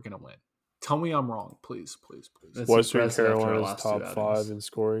think we're going to win. Tell me I'm wrong, please. Western Carolina's top 5 in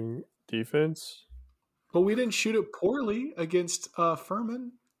scoring defense. But we didn't shoot it poorly against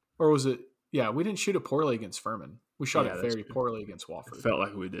Furman. Or was it? Yeah, we didn't shoot it poorly against Furman. We shot it very poorly against Wofford. It felt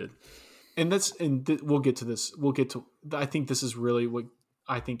like we did. And we'll get to this. I think this is really what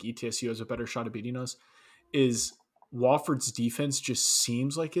I think ETSU has a better shot at beating us is Wofford's defense just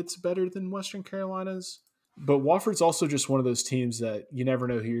seems like it's better than Western Carolina's. But Wofford's also just one of those teams that you never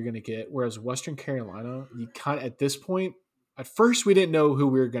know who you're going to get. Whereas Western Carolina, you kind of, at this point, at first we didn't know who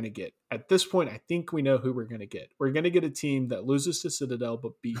we were going to get. At this point, I think we know who we're going to get. We're going to get a team that loses to Citadel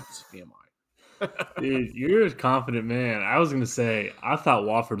but beats VMI. Dude, you're a confident man. I was going to say, I thought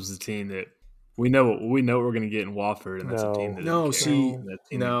Wofford was a team that we know what we're going to get in Wofford, and that's a team that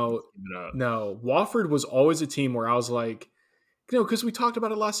no. Wofford was always a team where I was like, because we talked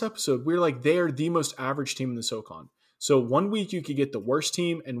about it last episode. We were like, they are the most average team in the SoCon. So 1 week you could get the worst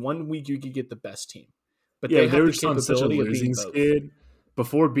team, and 1 week you could get the best team. But they have the capability of being both. Skid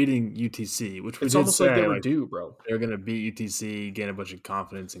before beating UTC, which it's almost like they were due, bro. They're going to beat UTC, gain a bunch of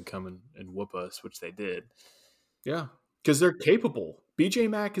confidence, and come and whoop us, which they did. Yeah, because they're capable. BJ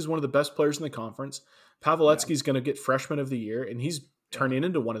Mack is one of the best players in the conference. Pavletsky's going to get Freshman of the Year, and he's turning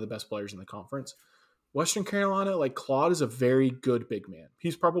into one of the best players in the conference. Western Carolina, like Claude is a very good big man.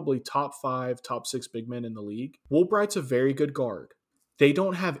 He's probably top 5, top 6 big men in the league. Woolbright's a very good guard. They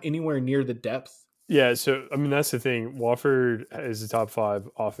don't have anywhere near the depth. Yeah, so, I mean, that's the thing. Wofford is the top 5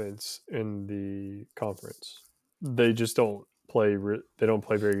 offense in the conference. They just don't play very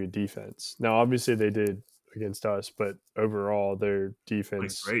good defense. Now, obviously, they did against us, but overall, their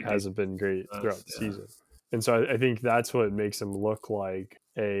defense hasn't been great throughout the season. And so I think that's what makes them look like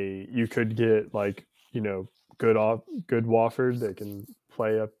you could get like, good Wofford that can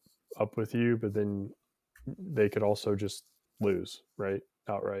play up with you, but then they could also just lose, right?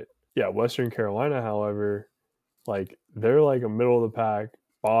 Outright. Yeah, Western Carolina, however, like they're like a middle of the pack,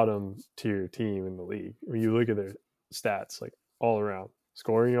 bottom tier team in the league. When you look at their stats, like all around,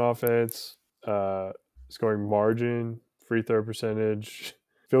 scoring offense, scoring margin, free throw percentage,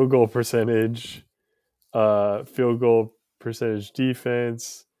 field goal percentage, field goal percentage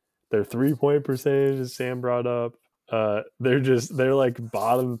defense, their 3-point percentage, as Sam brought up. They're like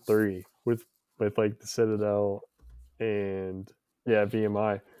bottom 3 with like the Citadel and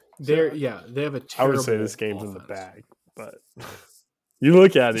VMI. They have a terrible I would say this game's offense. in the bag, but you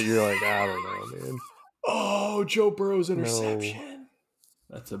look at it, you're like, I don't know, man. Oh, Joe Burrow's interception. No.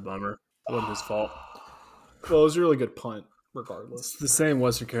 That's a bummer. It wasn't his fault. Well, it was a really good punt, regardless. It's the same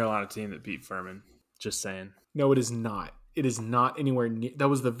Western Carolina team that beat Furman. Just saying. No, it is not. It is not anywhere near. That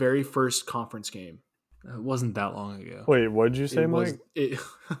was the very first conference game. It wasn't that long ago. Wait, what did you say, Mike?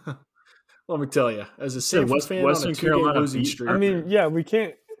 Let me tell you, as a Samford fan on a 2-game losing streak. I mean, yeah, we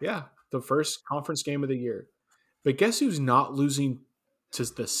can't. Yeah, the first conference game of the year. But guess who's not losing to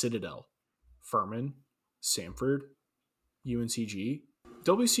the Citadel? Furman, Samford, UNCG.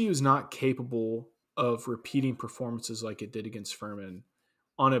 WCU is not capable of repeating performances like it did against Furman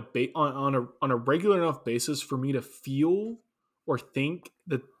on a regular enough basis for me to feel or think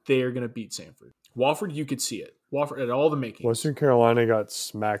that they are going to beat Samford. Wofford, you could see it. Wofford at all the makings. Western Carolina got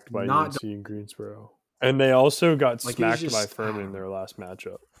smacked by UNC in Greensboro. And they also got smacked by Furman in their last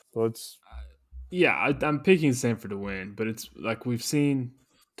matchup. I'm picking Samford to win, but it's like we've seen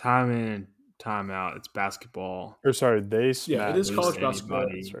time in and time out. It's basketball. Or sorry, they smacked. Yeah, it is college basketball.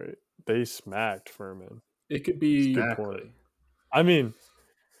 That's right. They smacked Furman. It could be. Exactly. I mean,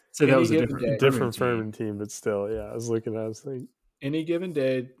 so that was a different Furman team, but still, yeah. I was thinking. Any given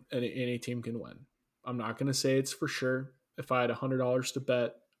day, any team can win. I'm not going to say it's for sure. If I had $100 to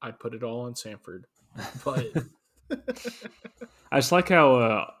bet, I'd put it all on Samford. But I just like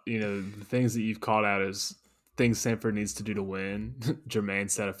how the things that you've called out as things Samford needs to do to win. Jermaine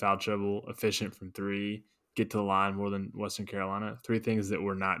set a foul trouble, efficient from 3, get to the line more than Western Carolina. 3 things that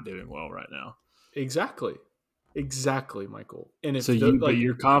we're not doing well right now. Exactly, Michael. And if but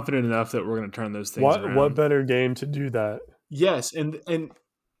you're confident enough that we're going to turn those things around. What better game to do that? Yes, and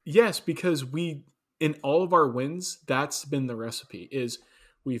yes, because in all of our wins, that's been the recipe. Is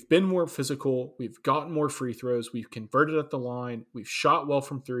we've been more physical, we've gotten more free throws, we've converted at the line, we've shot well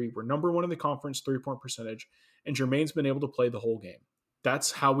from 3. We're number 1 in the conference 3-point percentage, and Jermaine's been able to play the whole game.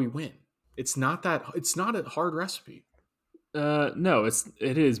 That's how we win. It's not a hard recipe. No,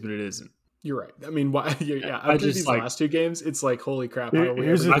 it is, but it isn't. You're right. I mean, why? Yeah. After these last 2 games, it's like, holy crap! How are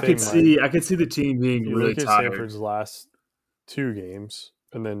we I could see the team being really tired. Samford's last 2 games,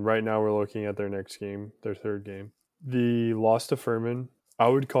 and then right now we're looking at their next game, their 3rd game. The loss to Furman, I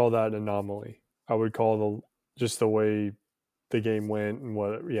would call that an anomaly. I would call the way the game went and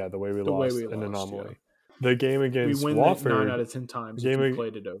the way we lost an anomaly. Yeah. The game against Wofford, 9 out of 10 times. We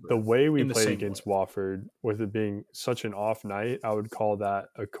played it over. The way we played against Wofford, with it being such an off night, I would call that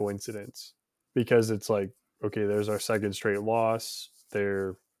a coincidence, because it's like, okay, there's our 2nd straight loss.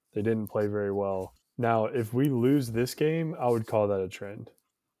 They didn't play very well. Now, if we lose this game, I would call that a trend,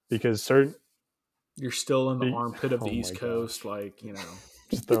 because you're still in the armpit of the East Coast,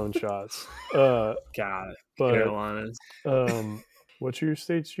 Just throwing shots. God, but Carolinas. What's your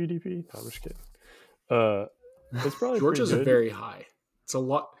state's GDP? No, I'm just kidding. It's probably Georgia's pretty good. very high. It's a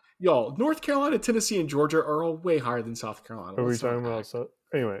lot. Y'all, North Carolina, Tennessee, and Georgia are all way higher than South Carolina. Are we talking about?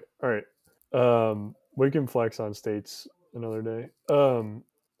 Anyway, all right. We can flex on states another day.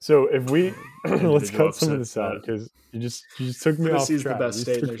 So if we let's cut some of this out because you just took me off track. Tennessee's the best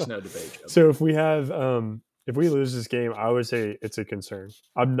state. There's no debate. So if we lose this game, I would say it's a concern.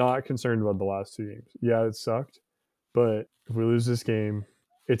 I'm not concerned about the last two games. Yeah, it sucked, but if we lose this game,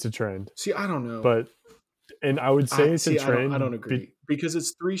 it's a trend. See, I don't know, and I would say it's a trend. I don't agree because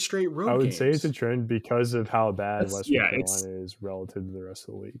it's 3 straight road games. I would say it's a trend because of how bad Western Carolina is relative to the rest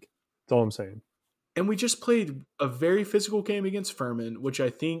of the league. That's all I'm saying. And we just played a very physical game against Furman, which I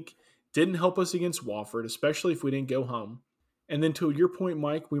think didn't help us against Wofford, especially if we didn't go home. And then to your point,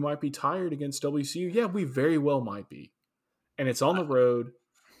 Mike, we might be tired against WCU. Yeah, we very well might be. And it's on the road.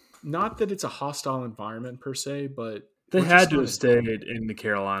 Not that it's a hostile environment per se, but they had to have stayed in the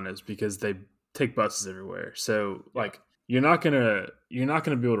Carolinas because they take buses everywhere. So you're not gonna be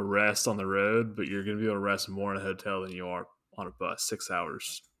able to rest on the road, but you're gonna be able to rest more in a hotel than you are on a bus, 6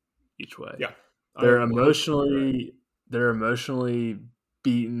 hours each way. Yeah. They're emotionally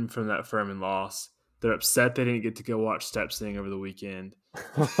beaten from that Furman loss. They're upset they didn't get to go watch Step Sing over the weekend.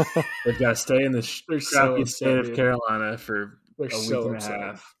 They've got to stay in the crappy state of Carolina for a week and a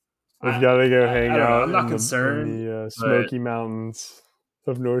half. We've got to go hang out. I'm not concerned. In the Smoky Mountains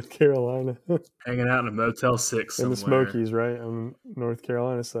of North Carolina. Hanging out in a Motel 6 somewhere. In the Smokies, right? On the North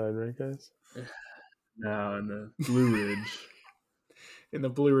Carolina side, right, guys? No, in the Blue Ridge. In the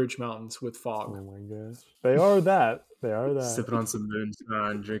Blue Ridge Mountains with fog. Oh, my gosh. They are that. Sipping on some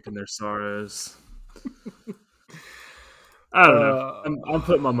moonshine, drinking their sorrows. I don't know. I'm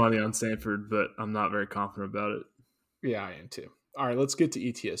putting my money on Samford, but I'm not very confident about it. Yeah, I am too. All right, let's get to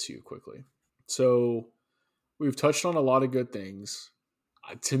ETSU quickly. So we've touched on a lot of good things.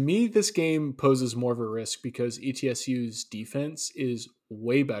 To me, this game poses more of a risk because ETSU's defense is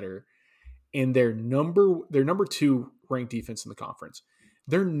way better, and they're number 2 ranked defense in the conference.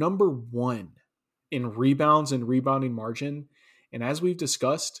 They're number 1 in rebounds and rebounding margin. And as we've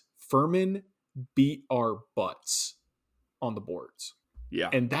discussed, Furman beat our butts on the boards. Yeah.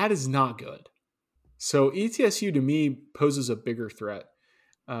 And that is not good. So ETSU to me poses a bigger threat.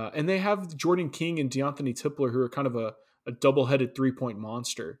 And they have Jordan King and De'Anthony Tipler, who are kind of a double-headed 3-point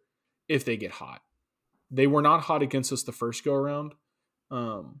monster if they get hot. They were not hot against us the first go-around.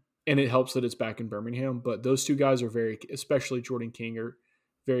 And it helps that it's back in Birmingham. But those two guys are especially Jordan King, are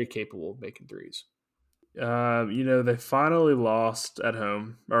very capable of making threes. They finally lost at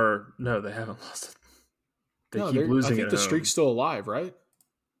home. Or, no, they haven't lost. They keep losing. I think the streak's still alive, right?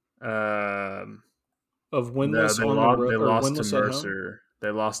 Of winless on the road. They lost to Mercer. They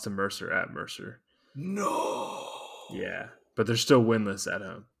lost to Mercer at Mercer. No. Yeah, but they're still winless at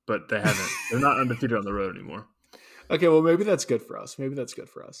home. But they haven't. They're not undefeated on the road anymore. Okay, well, maybe that's good for us.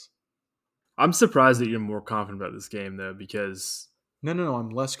 I'm surprised that you're more confident about this game, though, because no, I'm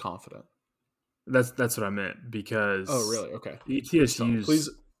less confident. That's what I meant, because really? Okay. ETSU's please.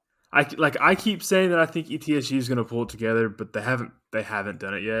 I keep saying that I think ETSU is going to pull it together, but they haven't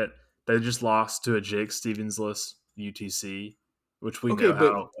done it yet. They just lost to a Jake Stevens-less UTC, which we know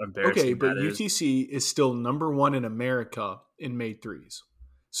how embarrassing. Okay, but UTC is still number 1 in America in made threes.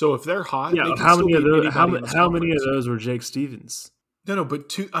 So if they're hot, they can how still many of beat those? How many of those were Jake Stevens? No,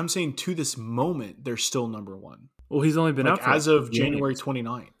 but I'm saying to this moment, they're still number 1. Well, he's only been out as of January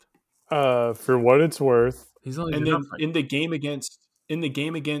 29th. For what it's worth, he's only and been then in the game against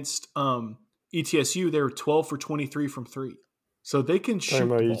ETSU, they were 12 for 23 from 3. So they can shoot.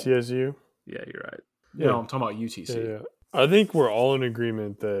 Talking about ETSU? Yeah, you're right. Yeah. No, I'm talking about UTC. Yeah. I think we're all in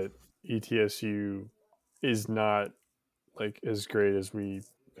agreement that ETSU is not as great as we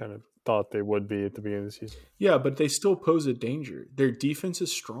kind of thought they would be at the beginning of the season. Yeah, but they still pose a danger. Their defense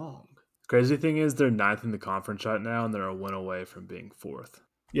is strong. Crazy thing is they're 9th in the conference right now, and they're a win away from being 4th.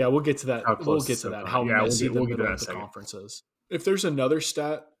 Yeah, we'll get to that. We'll get to that. How messy the middle of the conference is. If there's another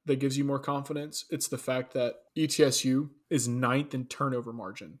stat that gives you more confidence, it's the fact that ETSU is 9th in turnover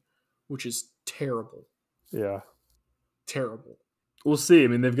margin, which is terrible. Yeah. Terrible. We'll see. I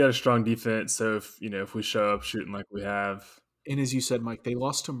mean, they've got a strong defense, so if we show up shooting like we have. And as you said, Mike, they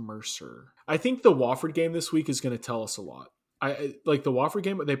lost to Mercer. I think the Wofford game this week is going to tell us a lot. I like the Wofford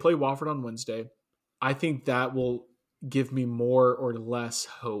game. They play Wofford on Wednesday. I think that will give me more or less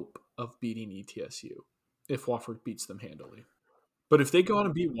hope of beating ETSU if Wofford beats them handily. But if they go out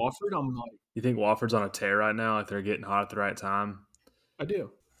and beat Wofford, I'm like... You think Wofford's on a tear right now? Like they're getting hot at the right time? I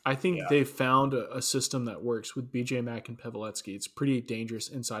do. I think they've found a system that works with BJ Mack and Paveletsky. It's a pretty dangerous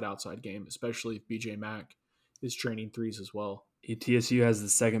inside-outside game, especially if BJ Mack is training threes as well. ETSU has the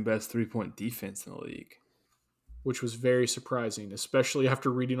second best 3-point defense in the league, which was very surprising, especially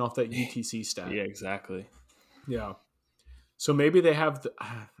after reading off that UTC stat. Yeah, exactly. Yeah. So maybe they have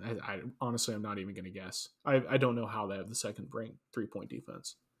honestly, I'm not even going to guess. I don't know how they have the second ranked 3-point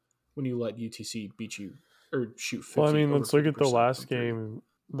defense when you let UTC beat you or shoot 50. Well, I mean, let's look at the last game,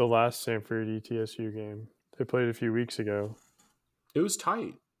 the last Samford ETSU game. They played a few weeks ago. It was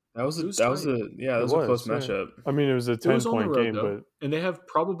tight. That was a close matchup. I mean, it was a 10-point game, but and they have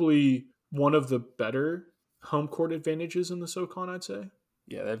probably one of the better home court advantages in the SoCon, I'd say.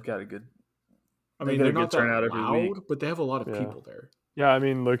 Yeah, they've got a good. I mean, they're not that loud, but they have a lot of people there. Yeah, I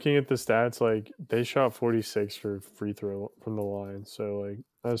mean, looking at the stats, like they shot 46 for free throw from the line, so like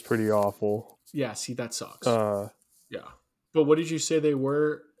that's pretty awful. Yeah, see, that sucks. Yeah, but what did you say they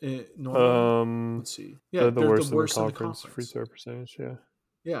were? Let's see. Yeah, they're the worst in the conference free throw percentage. Yeah.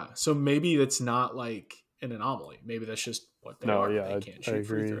 Yeah, so maybe that's not like an anomaly. Maybe that's just what they are. Yeah, they can't shoot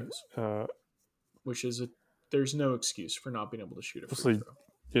free throws. Which is there's no excuse for not being able to shoot a free throw.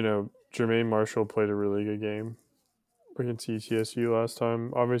 You know, Jermaine Marshall played a really good game against ETSU last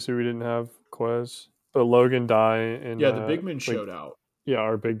time. Obviously, we didn't have Quez, but Logan Dye and the big men showed out. Yeah,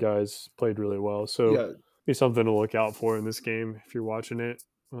 our big guys played really well. So be something to look out for in this game if you're watching it.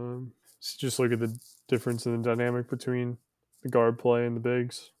 Just look at the difference in the dynamic between the guard play and the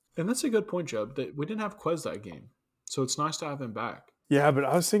bigs. And that's a good point, Jeb, that we didn't have Quez that game. So it's nice to have him back. Yeah, but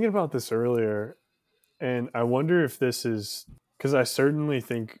I was thinking about this earlier, and I wonder if this is – because I certainly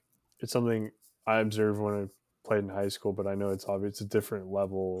think it's something I observed when I played in high school, but I know it's obvious it's a different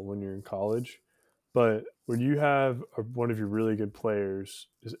level when you're in college. But when you have one of your really good players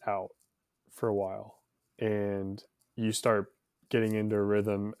is out for a while and you start getting into a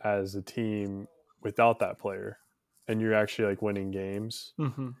rhythm as a team without that player, and you're actually like winning games,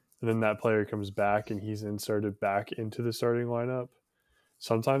 and then that player comes back and he's inserted back into the starting lineup.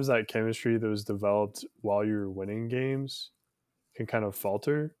 Sometimes that chemistry that was developed while you're winning games can kind of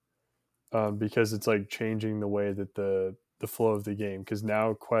falter because it's like changing the way that the flow of the game. Because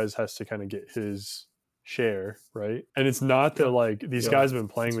now Quez has to kind of get his share, right? And it's not that like these guys have been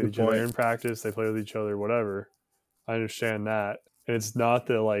playing with each other in practice, they play with each other, whatever. I understand that, and it's not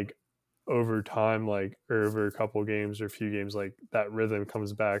that like over time, like or over a couple games or a few games, like that rhythm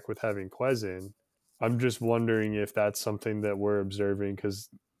comes back with having Quez in. I'm just wondering if that's something that we're observing because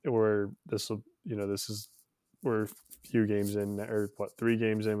we're a few games in, or 3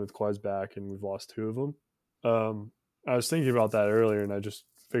 games in with Quez back, and we've lost 2 of them. I was thinking about that earlier, and I just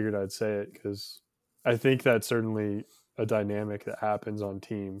figured I'd say it because I think that's certainly a dynamic that happens on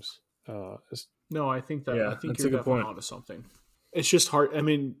teams. No, I think that I think you're definitely onto something. It's just hard. I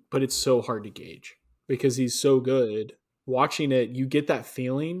mean, but it's so hard to gauge because he's so good. Watching it, you get that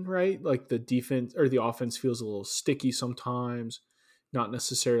feeling, right? Like the defense or the offense feels a little sticky sometimes, not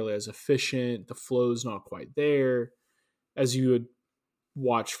necessarily as efficient. The flow's not quite there. As you would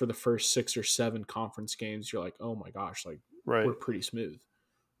watch for the first 6 or 7 conference games, you're like, oh my gosh, like we're pretty smooth.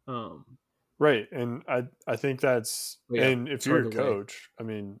 Right. And I think that's, and if you're a coach, I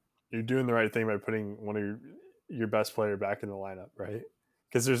mean, you're doing the right thing by putting one of your best player back in the lineup, right?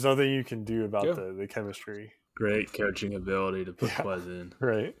 Because there's nothing you can do about the chemistry. Great coaching ability to put Quez in.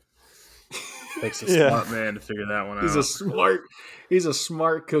 Right. Takes a smart man to figure that one out. He's a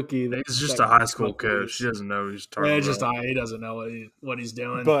smart cookie. He's just a high school coach. He doesn't know he's talking about. He doesn't know what he's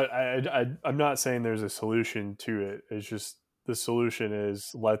doing. But I'm not saying there's a solution to it. It's just the solution is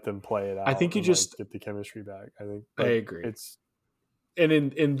let them play it out. I think you just get the chemistry back. I agree. And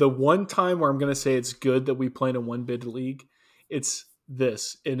in the one time where I'm going to say it's good that we play in a 1-bid league, it's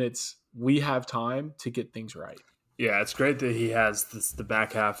this, and we have time to get things right. Yeah, it's great that he has the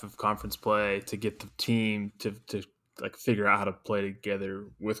back half of conference play to get the team to like figure out how to play together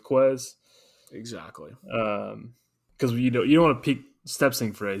with Quez. Exactly. Because you don't want to peak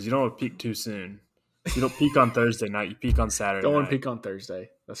step-sing phrase. You don't want to peak too soon. You don't peak on Thursday night. You peak on Saturday. Don't want to peak on Thursday.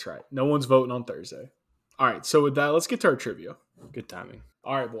 That's right. No one's voting on Thursday. All right. So with that, let's get to our trivia. Good timing.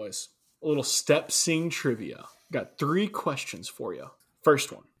 All right, boys. A little step-sing trivia. Got 3 questions for you.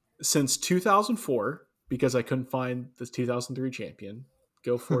 First one. Since 2004, because I couldn't find the 2003 champion,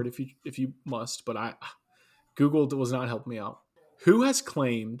 go for it if you must, but Google was not helping me out. Who has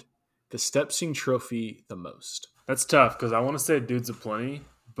claimed the step-sing trophy the most? That's tough because I want to say Dudes of Plenty,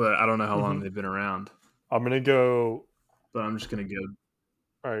 but I don't know how long they've been around. I'm going to go. But I'm just going to go.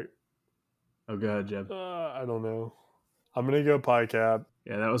 All right. Oh, go ahead, Jeb. I don't know. I'm going to go Pie Cap.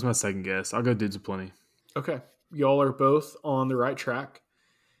 Yeah, that was my second guess. I'll go Dudes of Plenty. Okay. Y'all are both on the right track.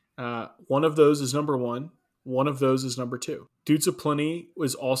 One of those is number 1. One of those is number 2. Dudes of Plenty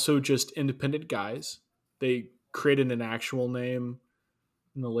was also just independent guys. They created an actual name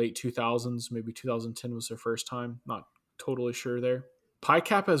in the late 2000s. Maybe 2010 was their first time. Not totally sure there.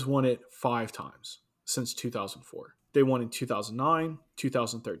 PiCap has won it 5 times since 2004. They won in 2009,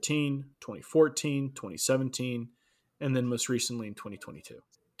 2013, 2014, 2017, and then most recently in 2022.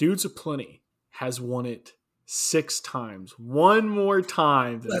 Dudes of Plenty has won it 6 times. One more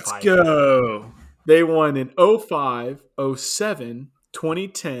time than Let's PiCap. go. They won in 05, 07,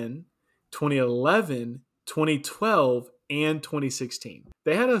 2010, 2011, 2012, and 2016.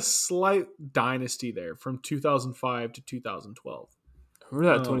 They had a slight dynasty there from 2005 to 2012.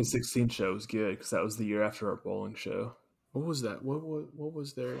 Remember that 2016 show was good because that was the year after our bowling show. What was that? What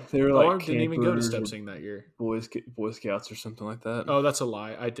was there? They were like I didn't even go to Step campers Sing that year. Boy Scouts or something like that. Oh, that's a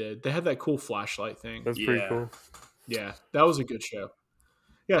lie. I did. They had that cool flashlight thing. That's pretty cool. Yeah, that was a good show.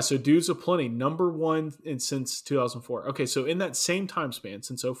 Yeah, so Dudes of Plenty, number 1 since 2004. Okay, so in that same time span,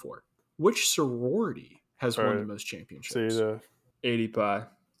 since 2004, which sorority has won the most championships? Zeta. 80 Pi.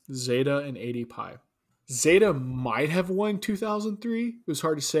 Zeta and 80 Pi. Zeta might have won 2003. It was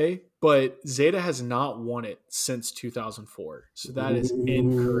hard to say, but Zeta has not won it since 2004. So that is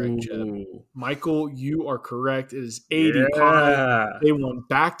incorrect, Jeb. Michael, you are correct. It is 80 Pi. They won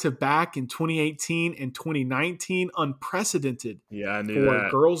back-to-back in 2018 and 2019. Unprecedented I knew for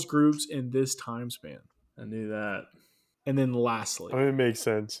that. girls groups in this time span. I knew that. And then lastly, I mean, it makes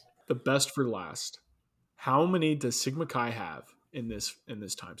sense. the best for last. How many does Sigma Chi have in this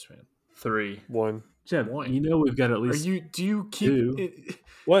time span? 3. 1. Jeb, 1. you know we've got at least. Do you keep 2.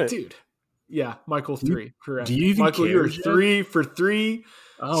 What? Dude? Yeah, Michael 3. Correct. Do you even Michael, care, you're Jeb? 3 for 3.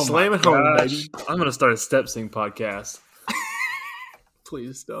 Oh Slam my it home, gosh. baby. I'm gonna start a Step Sing podcast.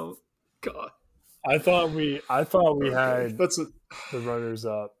 Please don't. God. I thought we had That's a, the runners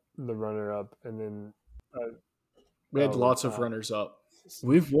up, the runner up, and then we had lots of runners up.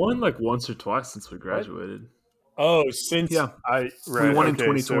 We've won like once or twice since we graduated. since Yeah. right. We won in okay,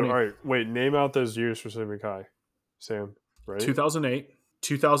 2020. So, all right, wait. Name out those years for Sigma Chi, Sam. Right. 2008,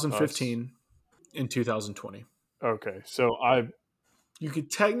 2015, and 2020. Okay, so You could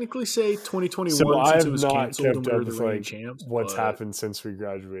technically say 2021 so since I've it was not canceled and kept we were up the with reigning like champs. what's but happened since we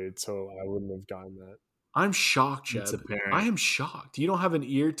graduated, so I wouldn't have gotten that. I'm shocked, Jeb. It's apparent. I am shocked. You don't have an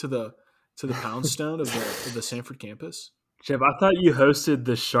ear to the poundstone of the Samford campus? Jeb, I thought you hosted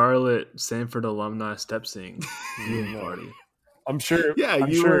the Charlotte Samford alumni Step Sing viewing party. I'm sure. Yeah, I'm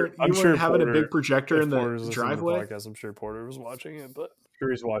you sure, weren't I'm you sure weren't having a Porter- big projector if in Porter was the listening to the driveway. podcast, I'm sure Porter was watching it, but I'm sure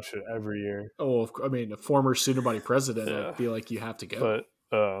he's watched it every year. Oh, I mean, a former student body president, Yeah. I'd be like, you have to go. But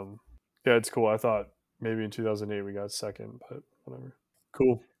yeah, it's cool. I thought maybe in 2008 we got second, but whatever.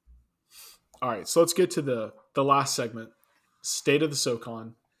 Cool. All right, so let's get to the last segment, State of the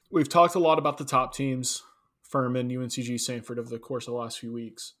SoCon. We've talked a lot about the top teams, Furman, UNCG, Samford, over the course of the last few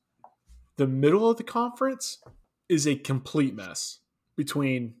weeks. The middle of the conference is a complete mess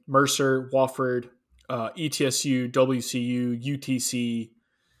between Mercer, Wofford, ETSU, WCU, UTC.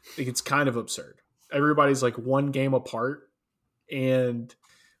 It's kind of absurd. Everybody's like one game apart, and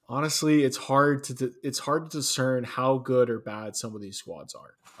honestly, it's hard to discern how good or bad some of these squads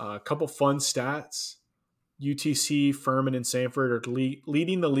are. A couple fun stats: UTC, Furman, and Samford are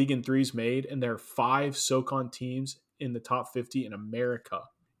leading the league in threes made, and there are 5 SoCon teams in the top 50 in America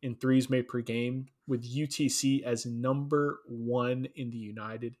in threes made per game, with UTC as number 1 in the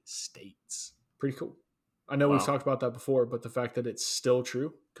United States. Pretty cool. I know we've talked about that before, but the fact that it's still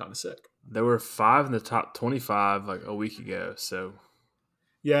true, kind of sick. There were 5 in the top 25 like a week ago, so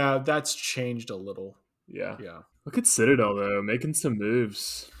yeah, that's changed a little. Yeah. Yeah. Look at Citadel, though, making some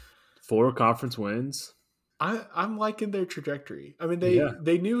moves. 4 conference wins. I'm liking their trajectory. I mean,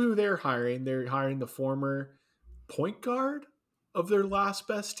 they knew who they were hiring. They're hiring the former point guard of their last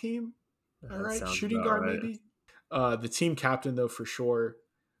best team. All right, shooting guard right. maybe. The team captain, though, for sure.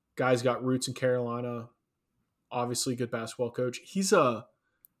 Guy's got roots in Carolina. Obviously, good basketball coach. He's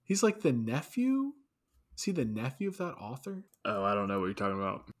like the nephew. Is he the nephew of that author? Oh, I don't know what you're talking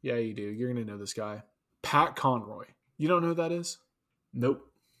about. Yeah, you do. You're gonna know this guy, Pat Conroy. You don't know who that is? Nope.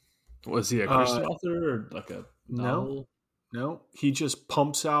 Was he a Christian author or like a novel? No. He just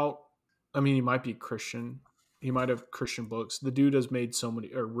pumps out. I mean, he might be Christian. He might have Christian books. The dude has made so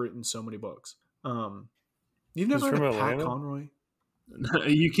many or written so many books. You've never heard of Pat Conroy?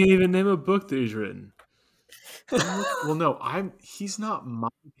 You can't even name a book that he's written. Well, no, he's not my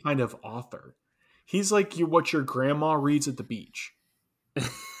kind of author. He's like what your grandma reads at the beach.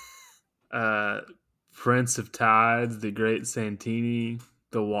 Prince of Tides, The Great Santini,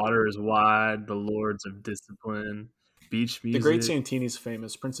 The Water is Wide, The Lords of Discipline. beach music. The Great Santini's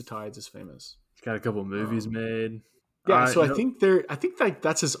famous. Prince of Tides is famous. He's got a couple movies made. Yeah, so I think like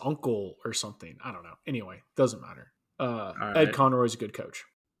that's his uncle or something. I don't know. Anyway, doesn't matter. Ed Conroy's a good coach.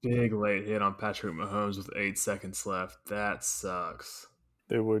 Big late hit on Patrick Mahomes with 8 seconds left. That sucks.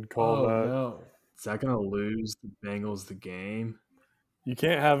 They would call that. No. Is that going to lose the Bengals the game? You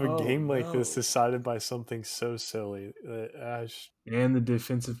can't have a game like this decided by something so silly. And the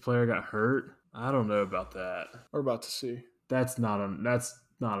defensive player got hurt. I don't know about that. We're about to see. That's not a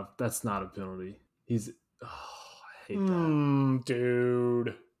penalty. I hate that.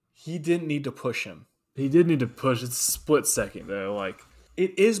 Dude. He didn't need to push him. He did need to push. It's a split second though. Like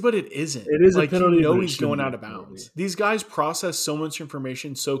it is, but it isn't. It is like, a penalty. You know he's going out of bounds. These guys process so much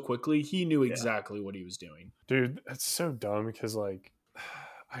information so quickly. He knew exactly what he was doing. Dude, that's so dumb because like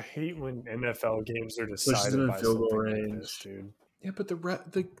I hate when NFL games are decided by field goal range, like this, dude. Yeah, but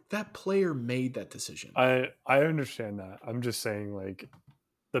that player made that decision. I understand that. I'm just saying, like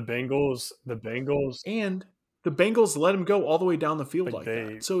the Bengals, and the Bengals let him go all the way down the field like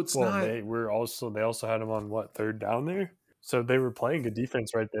that. So it's not. They also had him on what, third down there. So they were playing good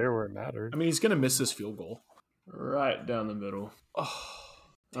defense right there where it mattered. I mean, he's going to miss this field goal right down the middle.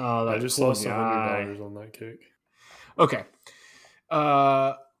 I just lost $100 on that kick. Okay.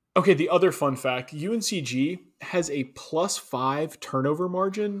 Okay, the other fun fact, UNCG has a +5 turnover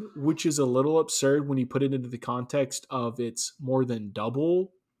margin, which is a little absurd when you put it into the context of it's more than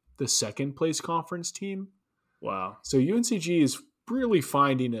double the second place conference team. Wow. So UNCG is really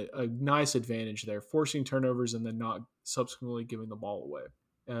finding a nice advantage there, forcing turnovers and then not subsequently giving the ball away.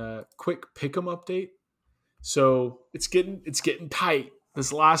 Quick pick'em update. So it's getting tight.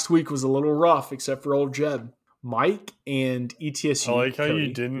 This last week was a little rough, except for old Jeb. Mike and ETSU. I like how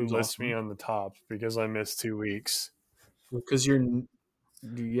you didn't list me on the top because I missed 2 weeks. Because I mean,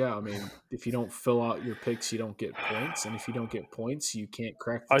 if you don't fill out your picks, you don't get points, and if you don't get points, you can't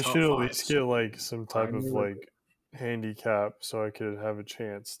crack the top I should at 5. least get like some type of like handicap so I could have a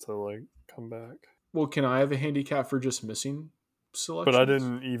chance to like come back. Well, can I have a handicap for just missing selections? But I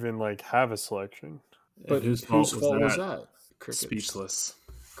didn't even like have a selection. But whose fault was that? Crickets. Speechless.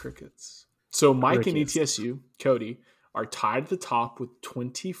 Crickets. So Mike and ETSU, Cody, are tied at the top with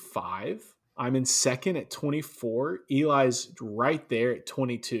 25. I'm in second at 24. Eli's right there at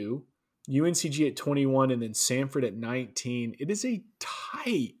 22. UNCG at 21, and then Samford at 19. It is a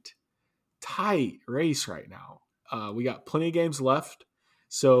tight race right now. We got plenty of games left.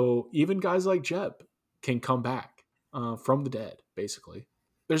 So even guys like Jeb can come back from the dead, basically.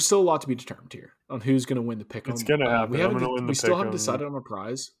 There's still a lot to be determined here on who's going to win the pick. It's going to happen. We still haven't decided on a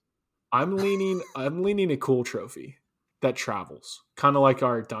prize. I'm leaning a cool trophy that travels, kind of like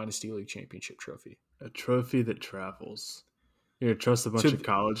our Dynasty League Championship trophy. A trophy that travels. You're gonna trust a bunch of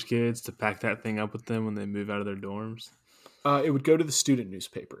college kids to pack that thing up with them when they move out of their dorms? It would go to the student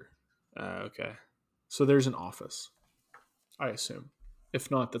newspaper. Okay. So there's an office, I assume.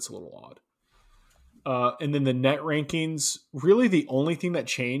 If not, that's a little odd. And then the net rankings, really the only thing that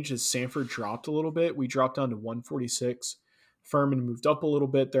changed is Samford dropped a little bit. We dropped down to 146. Furman moved up a little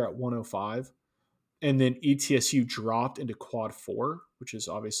bit. They're at 105. And then ETSU dropped into quad 4, which is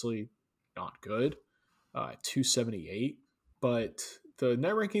obviously not good, at 278. But the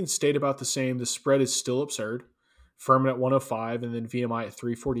net rankings stayed about the same. The spread is still absurd. Furman at 105 and then VMI at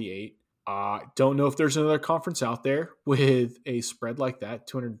 348. Don't know if there's another conference out there with a spread like that,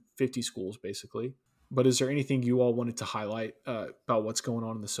 250 schools basically. But is there anything you all wanted to highlight about what's going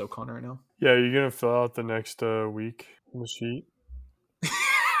on in the SoCon right now? Yeah, you're going to fill out the next week on the sheet.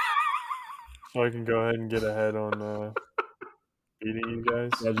 So I can go ahead and get ahead on beating you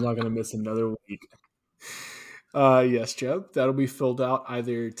guys. I'm not going to miss another week. Yes, Jeb. That'll be filled out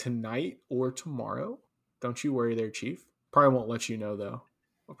either tonight or tomorrow. Don't you worry there, Chief. Probably won't let you know, though.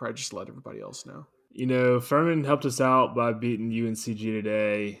 I'll probably just let everybody else know. You know, Furman helped us out by beating UNCG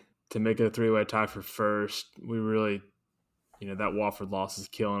today to make it a 3-way tie for first. We really, that Wofford loss is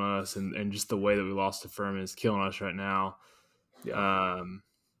killing us, and just the way that we lost to Furman is killing us right now. Yeah.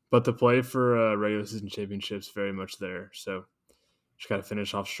 But the play for regular season championships very much there. So just got to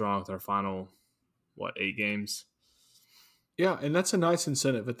finish off strong with our final, 8 games? Yeah, and that's a nice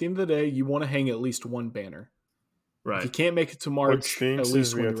incentive. At the end of the day, you want to hang at least one banner. Right. If you can't make it to March, at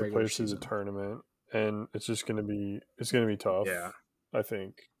least we win have the to regular play through the season. tournament, and it's just going to be tough. Yeah, I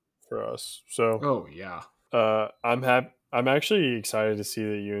think for us. So. Oh yeah. I'm actually excited to see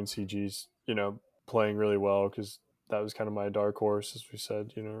that UNCG's playing really well because that was kind of my dark horse, as we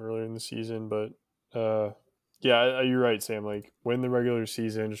said, earlier in the season. But yeah, you're right, Sam. Like, win the regular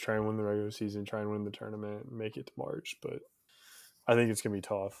season, just try and win the regular season, try and win the tournament, and make it to March. But I think it's gonna be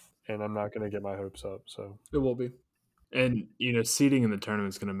tough, and I'm not gonna get my hopes up. So it will be. And, seeding in the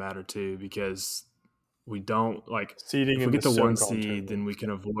tournament is going to matter too, because we don't seeding if we in get the SoCon one seed, tournament. then we can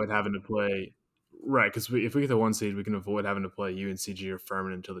avoid having to play. Right, because if we get the one seed, we can avoid having to play UNCG or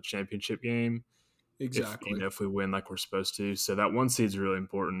Furman until the championship game. Exactly. If we win like we're supposed to. So that one seed is really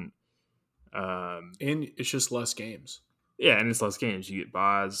important. And it's just less games. Yeah, and it's less games. You get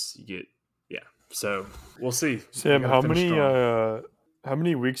buys. So we'll see. Sam, how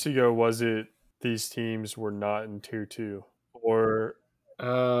many weeks ago was it these teams were not in Tier 2? Or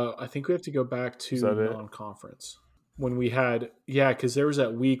I think we have to go back to it? non-conference. When we had, because there was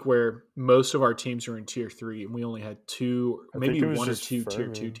that week where most of our teams were in Tier 3, and we only had two, maybe one or two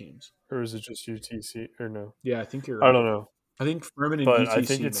Furman. Tier 2 teams. Or is it just UTC? Or no? Yeah, I think you're right. I don't know. I think Furman and but UTC. But I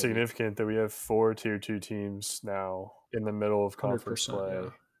think it's significant that we have 4 Tier 2 teams now in the middle of conference play.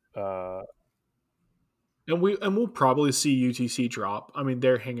 Yeah. And we'll probably see UTC drop. I mean,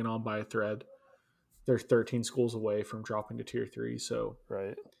 they're hanging on by a thread. They're 13 schools away from dropping to Tier 3. So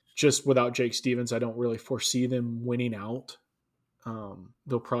right. Just without Jake Stevens, I don't really foresee them winning out.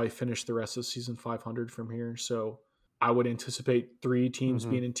 They'll probably finish the rest of the season 500 from here. So I would anticipate 3 teams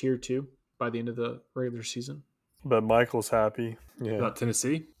being in Tier 2 by the end of the regular season. But Michael's happy. Yeah. About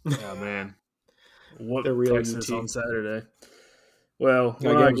Tennessee? Oh, man. What Texas on Saturday? Well,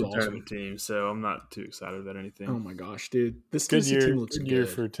 we're not a good tournament team, so I'm not too excited about anything. Oh, my gosh, dude. This Tennessee team looks good. Good year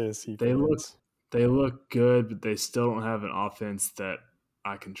for Tennessee. They look good, but they still don't have an offense that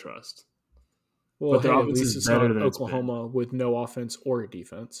I can trust. Well, but at least it's not Oklahoma with no offense or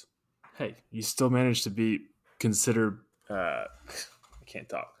defense. Hey, you still managed to be considered I can't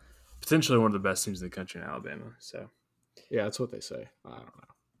talk. Potentially one of the best teams in the country in Alabama. So yeah, that's what they say. I don't know.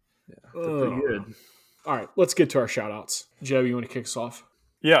 Yeah, they're pretty good. All right, let's get to our shout-outs. Joe, you want to kick us off?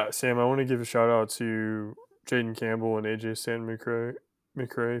 Yeah, Sam, I want to give a shout-out to Jaden Campbell and AJ Stanton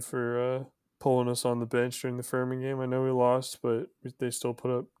McRae for pulling us on the bench during the Furman game. I know we lost, but they still put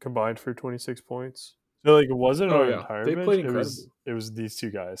up combined for 26 points. So, it wasn't our entire bench. Played incredible. It was these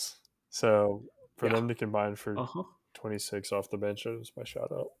 2 guys. So, for them to combine for 26 off the bench, that was my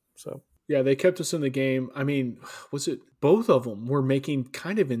shout-out. So. Yeah, they kept us in the game. I mean, was it both of them were making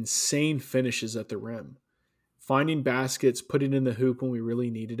kind of insane finishes at the rim, finding baskets, putting in the hoop when we really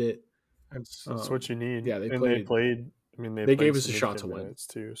needed it. That's what you need. Yeah, they played. I mean, they gave us a shot to win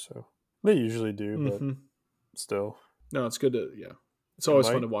too. So they usually do, but still. No, it's good to It's always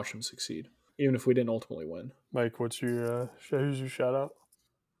fun to watch them succeed, even if we didn't ultimately win. Mike, who's your shout out?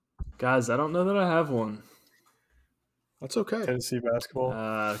 Guys, I don't know that I have one. That's okay. Tennessee basketball.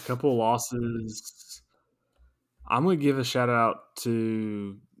 A couple losses. I'm going to give a shout out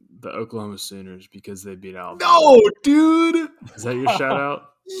to the Oklahoma Sooners because they beat Alabama. No, dude. Is that your shout out?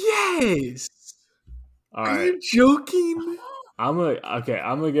 Yes. All right. Are you joking? I'm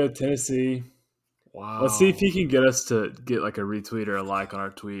gonna go Tennessee. Wow. Let's see if he can get us to get like a retweet or a like on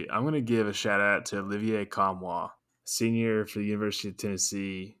our tweet. I'm gonna give a shout out to Olivier Comwa, senior for the University of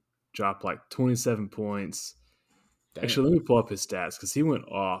Tennessee. Dropped like 27 points. Damn. Actually, let me pull up his stats because he went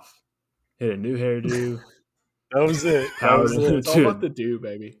off. Hit a new hairdo. That was it. It's all about the do,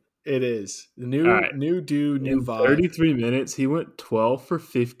 baby. It is. New do, new vibe. 33 minutes, he went 12 for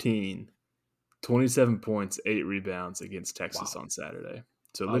 15, 27 points, 8 rebounds against Texas on Saturday.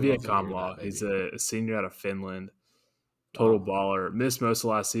 So Olivier Comwa, he's a senior out of Finland, total baller. Missed most of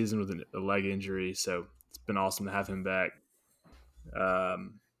last season with a leg injury, so it's been awesome to have him back.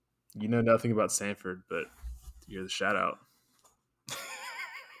 You know nothing about Samford, but you're the shout out.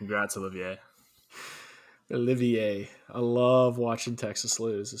 Congrats, Olivier. Olivier. I love watching Texas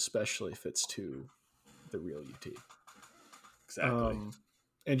lose, especially if it's to the real UT. Exactly.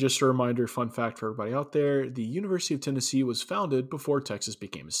 And just a reminder, fun fact for everybody out there, the University of Tennessee was founded before Texas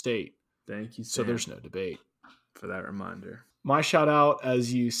became a state. Thank you, Sam, so there's no debate. For that reminder. My shout out,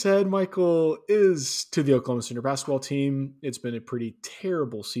 as you said, Michael, is to the Oklahoma Sooner basketball team. It's been a pretty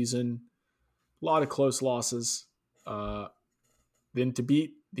terrible season. A lot of close losses. Then to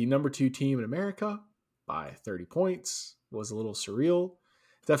beat the number 2 team in America by 30 points was a little surreal.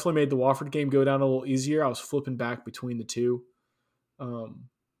 Definitely made the Wofford game go down a little easier. I was flipping back between the two.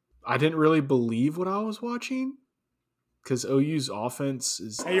 I didn't really believe what I was watching because OU's offense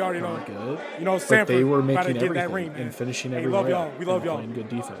is good. You know, but Samford, they were making everything and finishing every layup. We love y'all. Playing good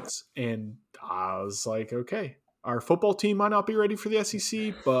defense. And I was like, okay, our football team might not be ready for the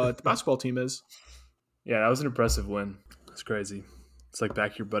SEC, but the basketball team is. Yeah, that was an impressive win. It's crazy. It's like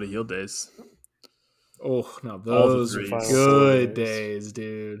back your Buddy Hield days. Oh, now those were good days,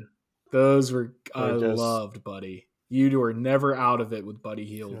 dude. Those were I loved Buddy. You were never out of it with Buddy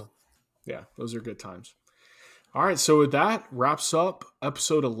Hield. Yeah, those are good times. All right, so with that wraps up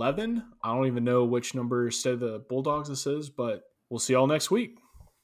episode 11. I don't even know which number instead of the Bulldogs this is, but we'll see y'all next week.